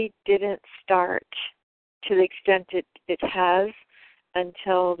really didn't start to the extent it has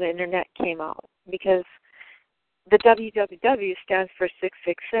until the internet came out, because the WWW stands for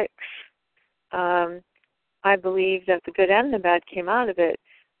 666. I believe that the good and the bad came out of it,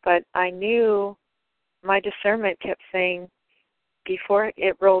 but I knew my discernment kept saying before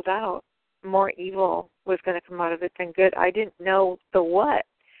it rolled out, more evil was going to come out of it than good. I didn't know the what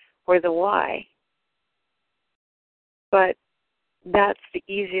or the why, but that's the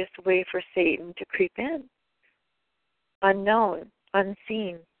easiest way for Satan to creep in. Unknown,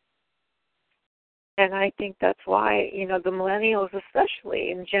 unseen. And I think that's why, the millennials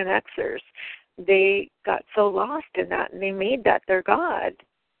especially and Gen Xers, they got so lost in that and they made that their God.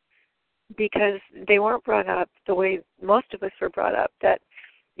 because they weren't brought up the way most of us were brought up, that,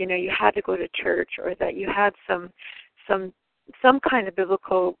 you know, you had to go to church, or that you had some kind of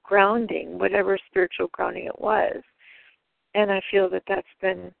biblical grounding, whatever spiritual grounding it was. And I feel that that's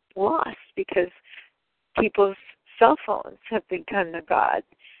been lost because people's cell phones have become their God.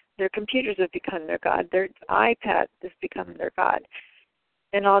 Their computers have become their God. Their iPad has become their God.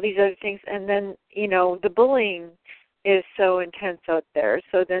 And all these other things. And then, you know, the bullying is so intense out there.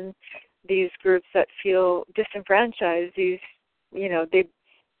 So then these groups that feel disenfranchised, these, you know,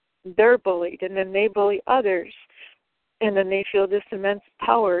 they're bullied, and then they bully others. And then they feel this immense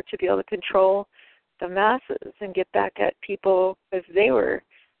power to be able to control the masses and get back at people as they were,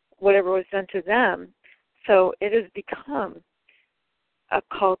 whatever was done to them. So it has become a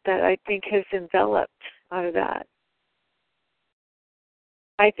cult that I think has enveloped out of that.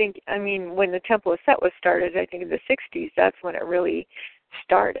 I mean, when the Temple of Set was started, I think in the 60s, that's when it really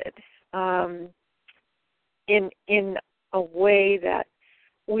started. In a way that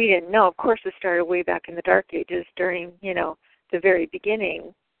we didn't know. Of course, it started way back in the Dark Ages during, you know, the very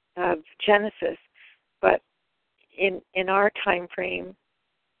beginning of Genesis. But in our time frame,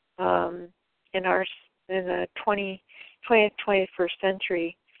 in the 20th, 21st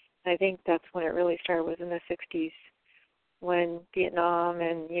century, I think that's when it really started, was in the 60s, when Vietnam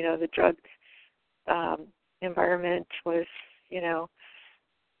and, you know, the drug environment was, you know,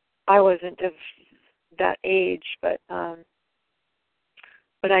 I wasn't of that age, but I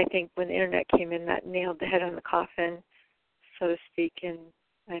think when the internet came in, that nailed the head on the coffin, so to speak, and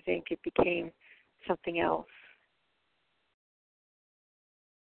I think it became something else.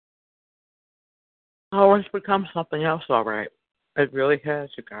 Oh, it's become something else, all right. It really has,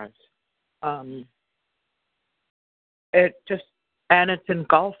 you guys. It's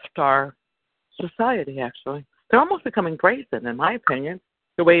engulfed our society, actually. They're almost becoming brazen, in my opinion,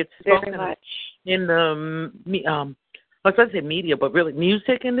 the way it's spoken in the, let's not say media, but really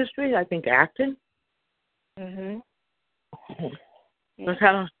music industry, I think acting. Mm-hmm. They're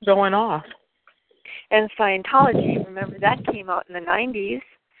kind of showing off. And Scientology, remember that came out in the 90s.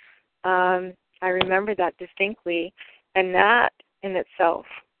 I remember that distinctly. And that in itself,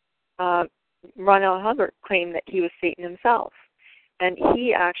 Ron L. Hubbard claimed that he was Satan himself. And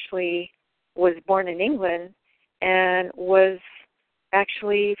he actually was born in England and was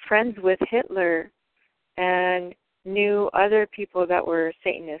actually friends with Hitler and knew other people that were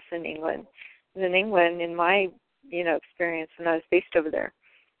Satanists in England. And in England, in my, you know, experience when I was based over there,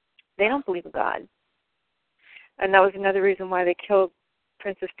 they don't believe in God. And that was another reason why they killed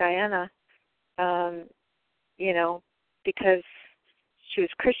Princess Diana, you know, because she was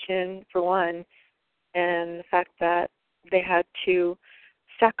Christian, for one, and the fact that they had to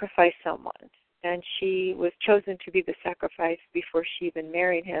sacrifice someone. And she was chosen to be the sacrifice before she even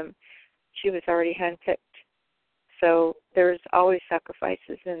married him. She was already handpicked. So there's always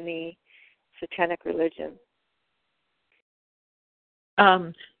sacrifices in the satanic religion.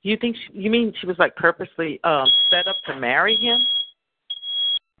 You mean she was like purposely set up to marry him?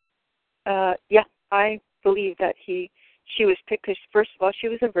 Yeah, I believe that she was picked because, first of all, she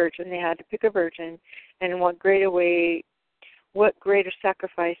was a virgin. They had to pick a virgin. And what greater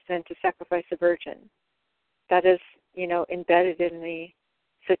sacrifice than to sacrifice a virgin? That is, you know, embedded in the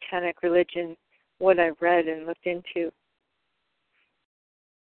satanic religion, what I've read and looked into.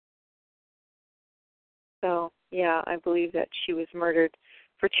 So, yeah, I believe that she was murdered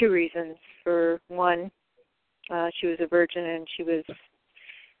for two reasons. For one, she was a virgin and she was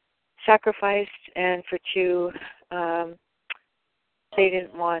sacrificed, and for two, they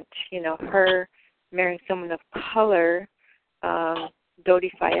didn't want, you know, her marrying someone of color, Dodi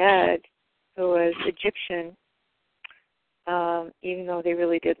Fayed, who was Egyptian, even though they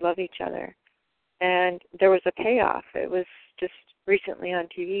really did love each other. And there was a payoff. It was just recently on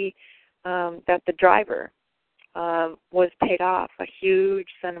TV that the driver was paid off a huge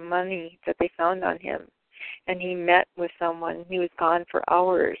sum of money that they found on him. And he met with someone. He was gone for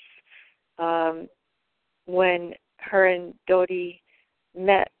hours. When her and Dodi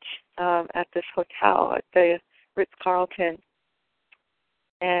met at this hotel, at the Ritz-Carlton,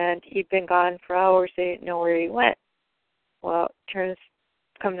 and he'd been gone for hours. They didn't know where he went. Well,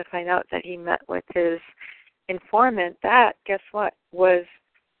 come to find out that he met with his informant. That, guess what,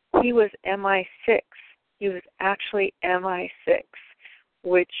 he was MI6. He was actually MI6,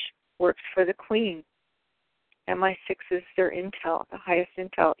 which works for the Queen. MI6 is their intel, the highest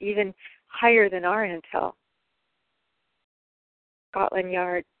intel, even higher than our intel. Scotland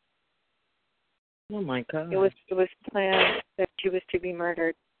Yard. Oh my God! It was planned that she was to be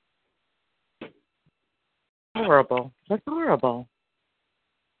murdered. Horrible. That's horrible.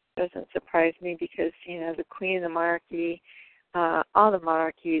 doesn't surprise me because, the Queen of the Monarchy, all the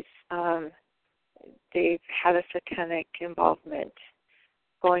monarchies, they've had a satanic involvement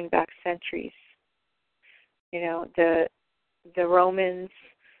going back centuries. The Romans,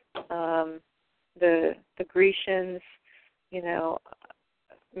 the Grecians,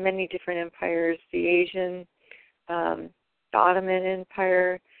 many different empires, the Asian, the Ottoman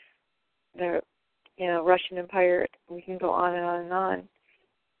Empire, the Russian Empire. We can go on and on and on.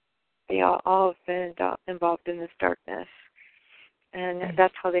 They all have been involved in this darkness. And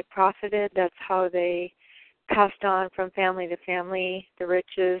that's how they profited. That's how they passed on from family to family the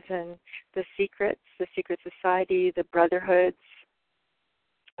riches and the secret society, the brotherhoods,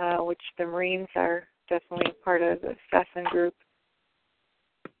 which the Marines are definitely part of the assassin group.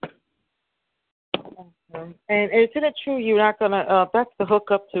 And isn't it true you're not going to, that's the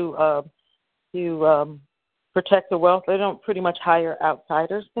hookup to protect the wealth? They don't pretty much hire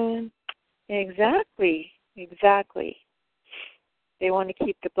outsiders then? Exactly. They want to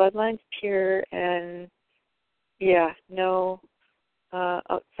keep the bloodlines pure and, no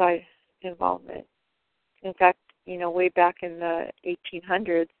outside involvement. In fact, way back in the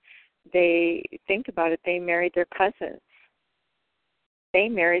 1800s, they think about it, they married their cousins.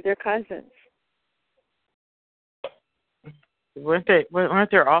 Weren't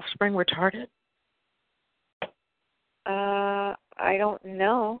their offspring retarded? I don't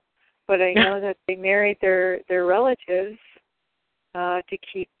know, but I know that they married their relatives to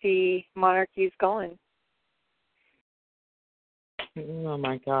keep the monarchies going. Oh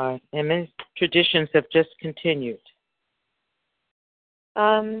my God! And these traditions have just continued.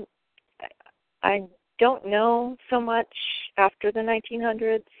 I don't know so much after the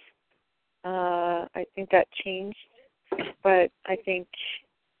 1900s. I think that changed, but I think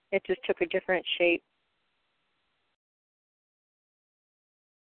it just took a different shape.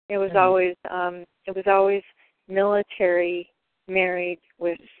 It was always military married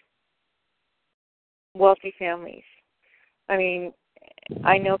with wealthy families. I mean,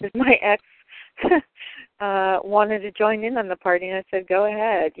 I know because my ex wanted to join in on the party, and I said, "Go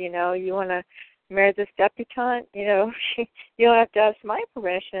ahead. You want to marry this debutante? You don't have to ask my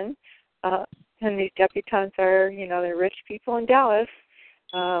permission." And these debutantes are, they're rich people in Dallas,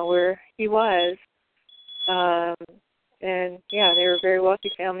 where he was. And they were a very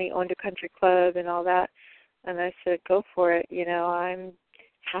wealthy family, owned a country club and all that. And I said, go for it. I'm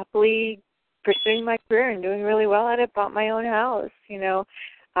happily pursuing my career and doing really well at it, bought my own house.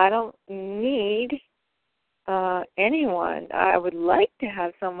 I don't need anyone. I would like to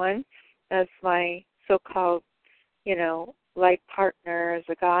have someone as my so-called, life partner, as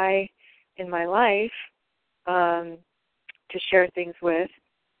a guy in my life to share things with.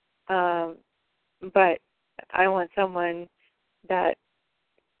 But I want someone that,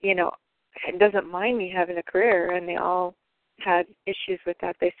 doesn't mind me having a career, and they all had issues with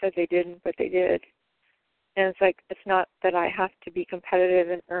that. They said they didn't, but they did. And it's like, it's not that I have to be competitive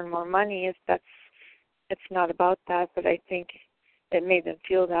and earn more money. It's not about that, but I think it made them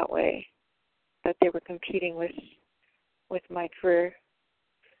feel that way, that they were competing with my career.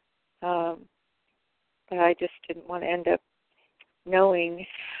 But I just didn't want to end up knowing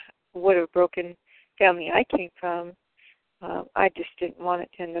what a broken family I came from. I just didn't want it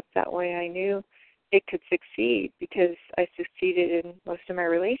to end up that way. I knew it could succeed because I succeeded in most of my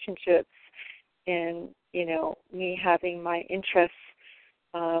relationships, and me having my interests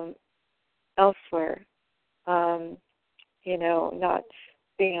elsewhere. Not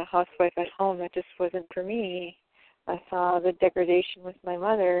being a housewife at home, that just wasn't for me. I saw the degradation with my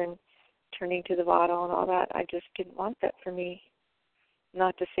mother and turning to the bottle and all that. I just didn't want that for me.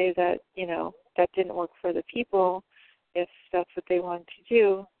 Not to say that, that didn't work for the people. If that's what they wanted to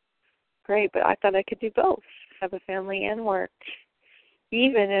do, great. But I thought I could do both, have a family and work.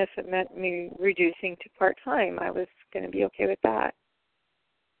 Even if it meant me reducing to part-time, I was going to be okay with that.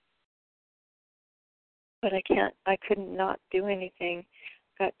 But I couldn't not do anything.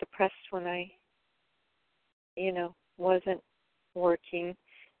 Got depressed when I, wasn't working,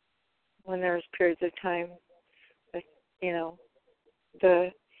 when there was periods of time that,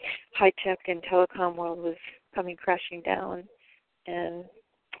 the high-tech and telecom world was coming crashing down, and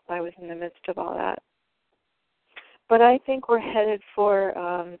I was in the midst of all that. But I think we're headed for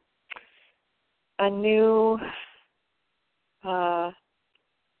a new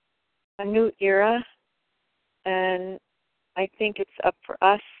era, and I think it's up for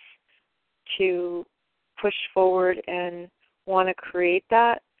us to push forward and want to create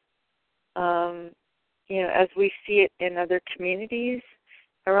that. As we see it in other communities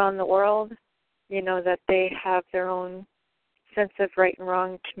around the world, that they have their own sense of right and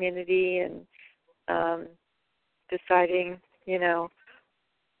wrong community and deciding,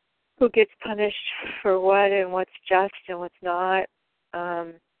 who gets punished for what and what's just and what's not.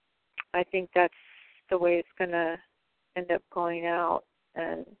 I think that's the way it's going to end up going out.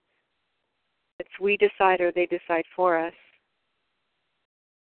 And it's we decide or they decide for us.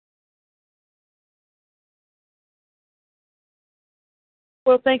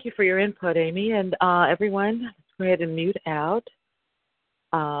 Well, thank you for your input, Amy. And everyone, let's go ahead and mute out.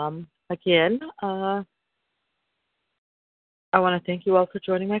 Again, I want to thank you all for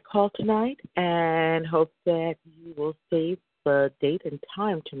joining my call tonight and hope that you will save the date and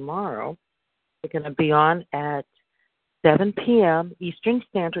time tomorrow. We're going to be on at 7 p.m. Eastern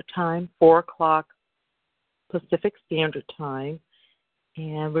Standard Time, 4 o'clock Pacific Standard Time,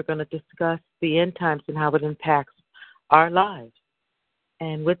 and we're going to discuss the end times and how it impacts our lives.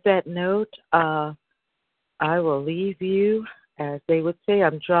 And with that note, I will leave you, as they would say,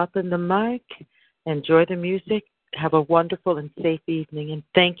 I'm dropping the mic. Enjoy the music. Have a wonderful and safe evening, and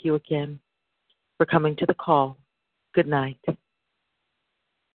thank you again for coming to the call. Good night.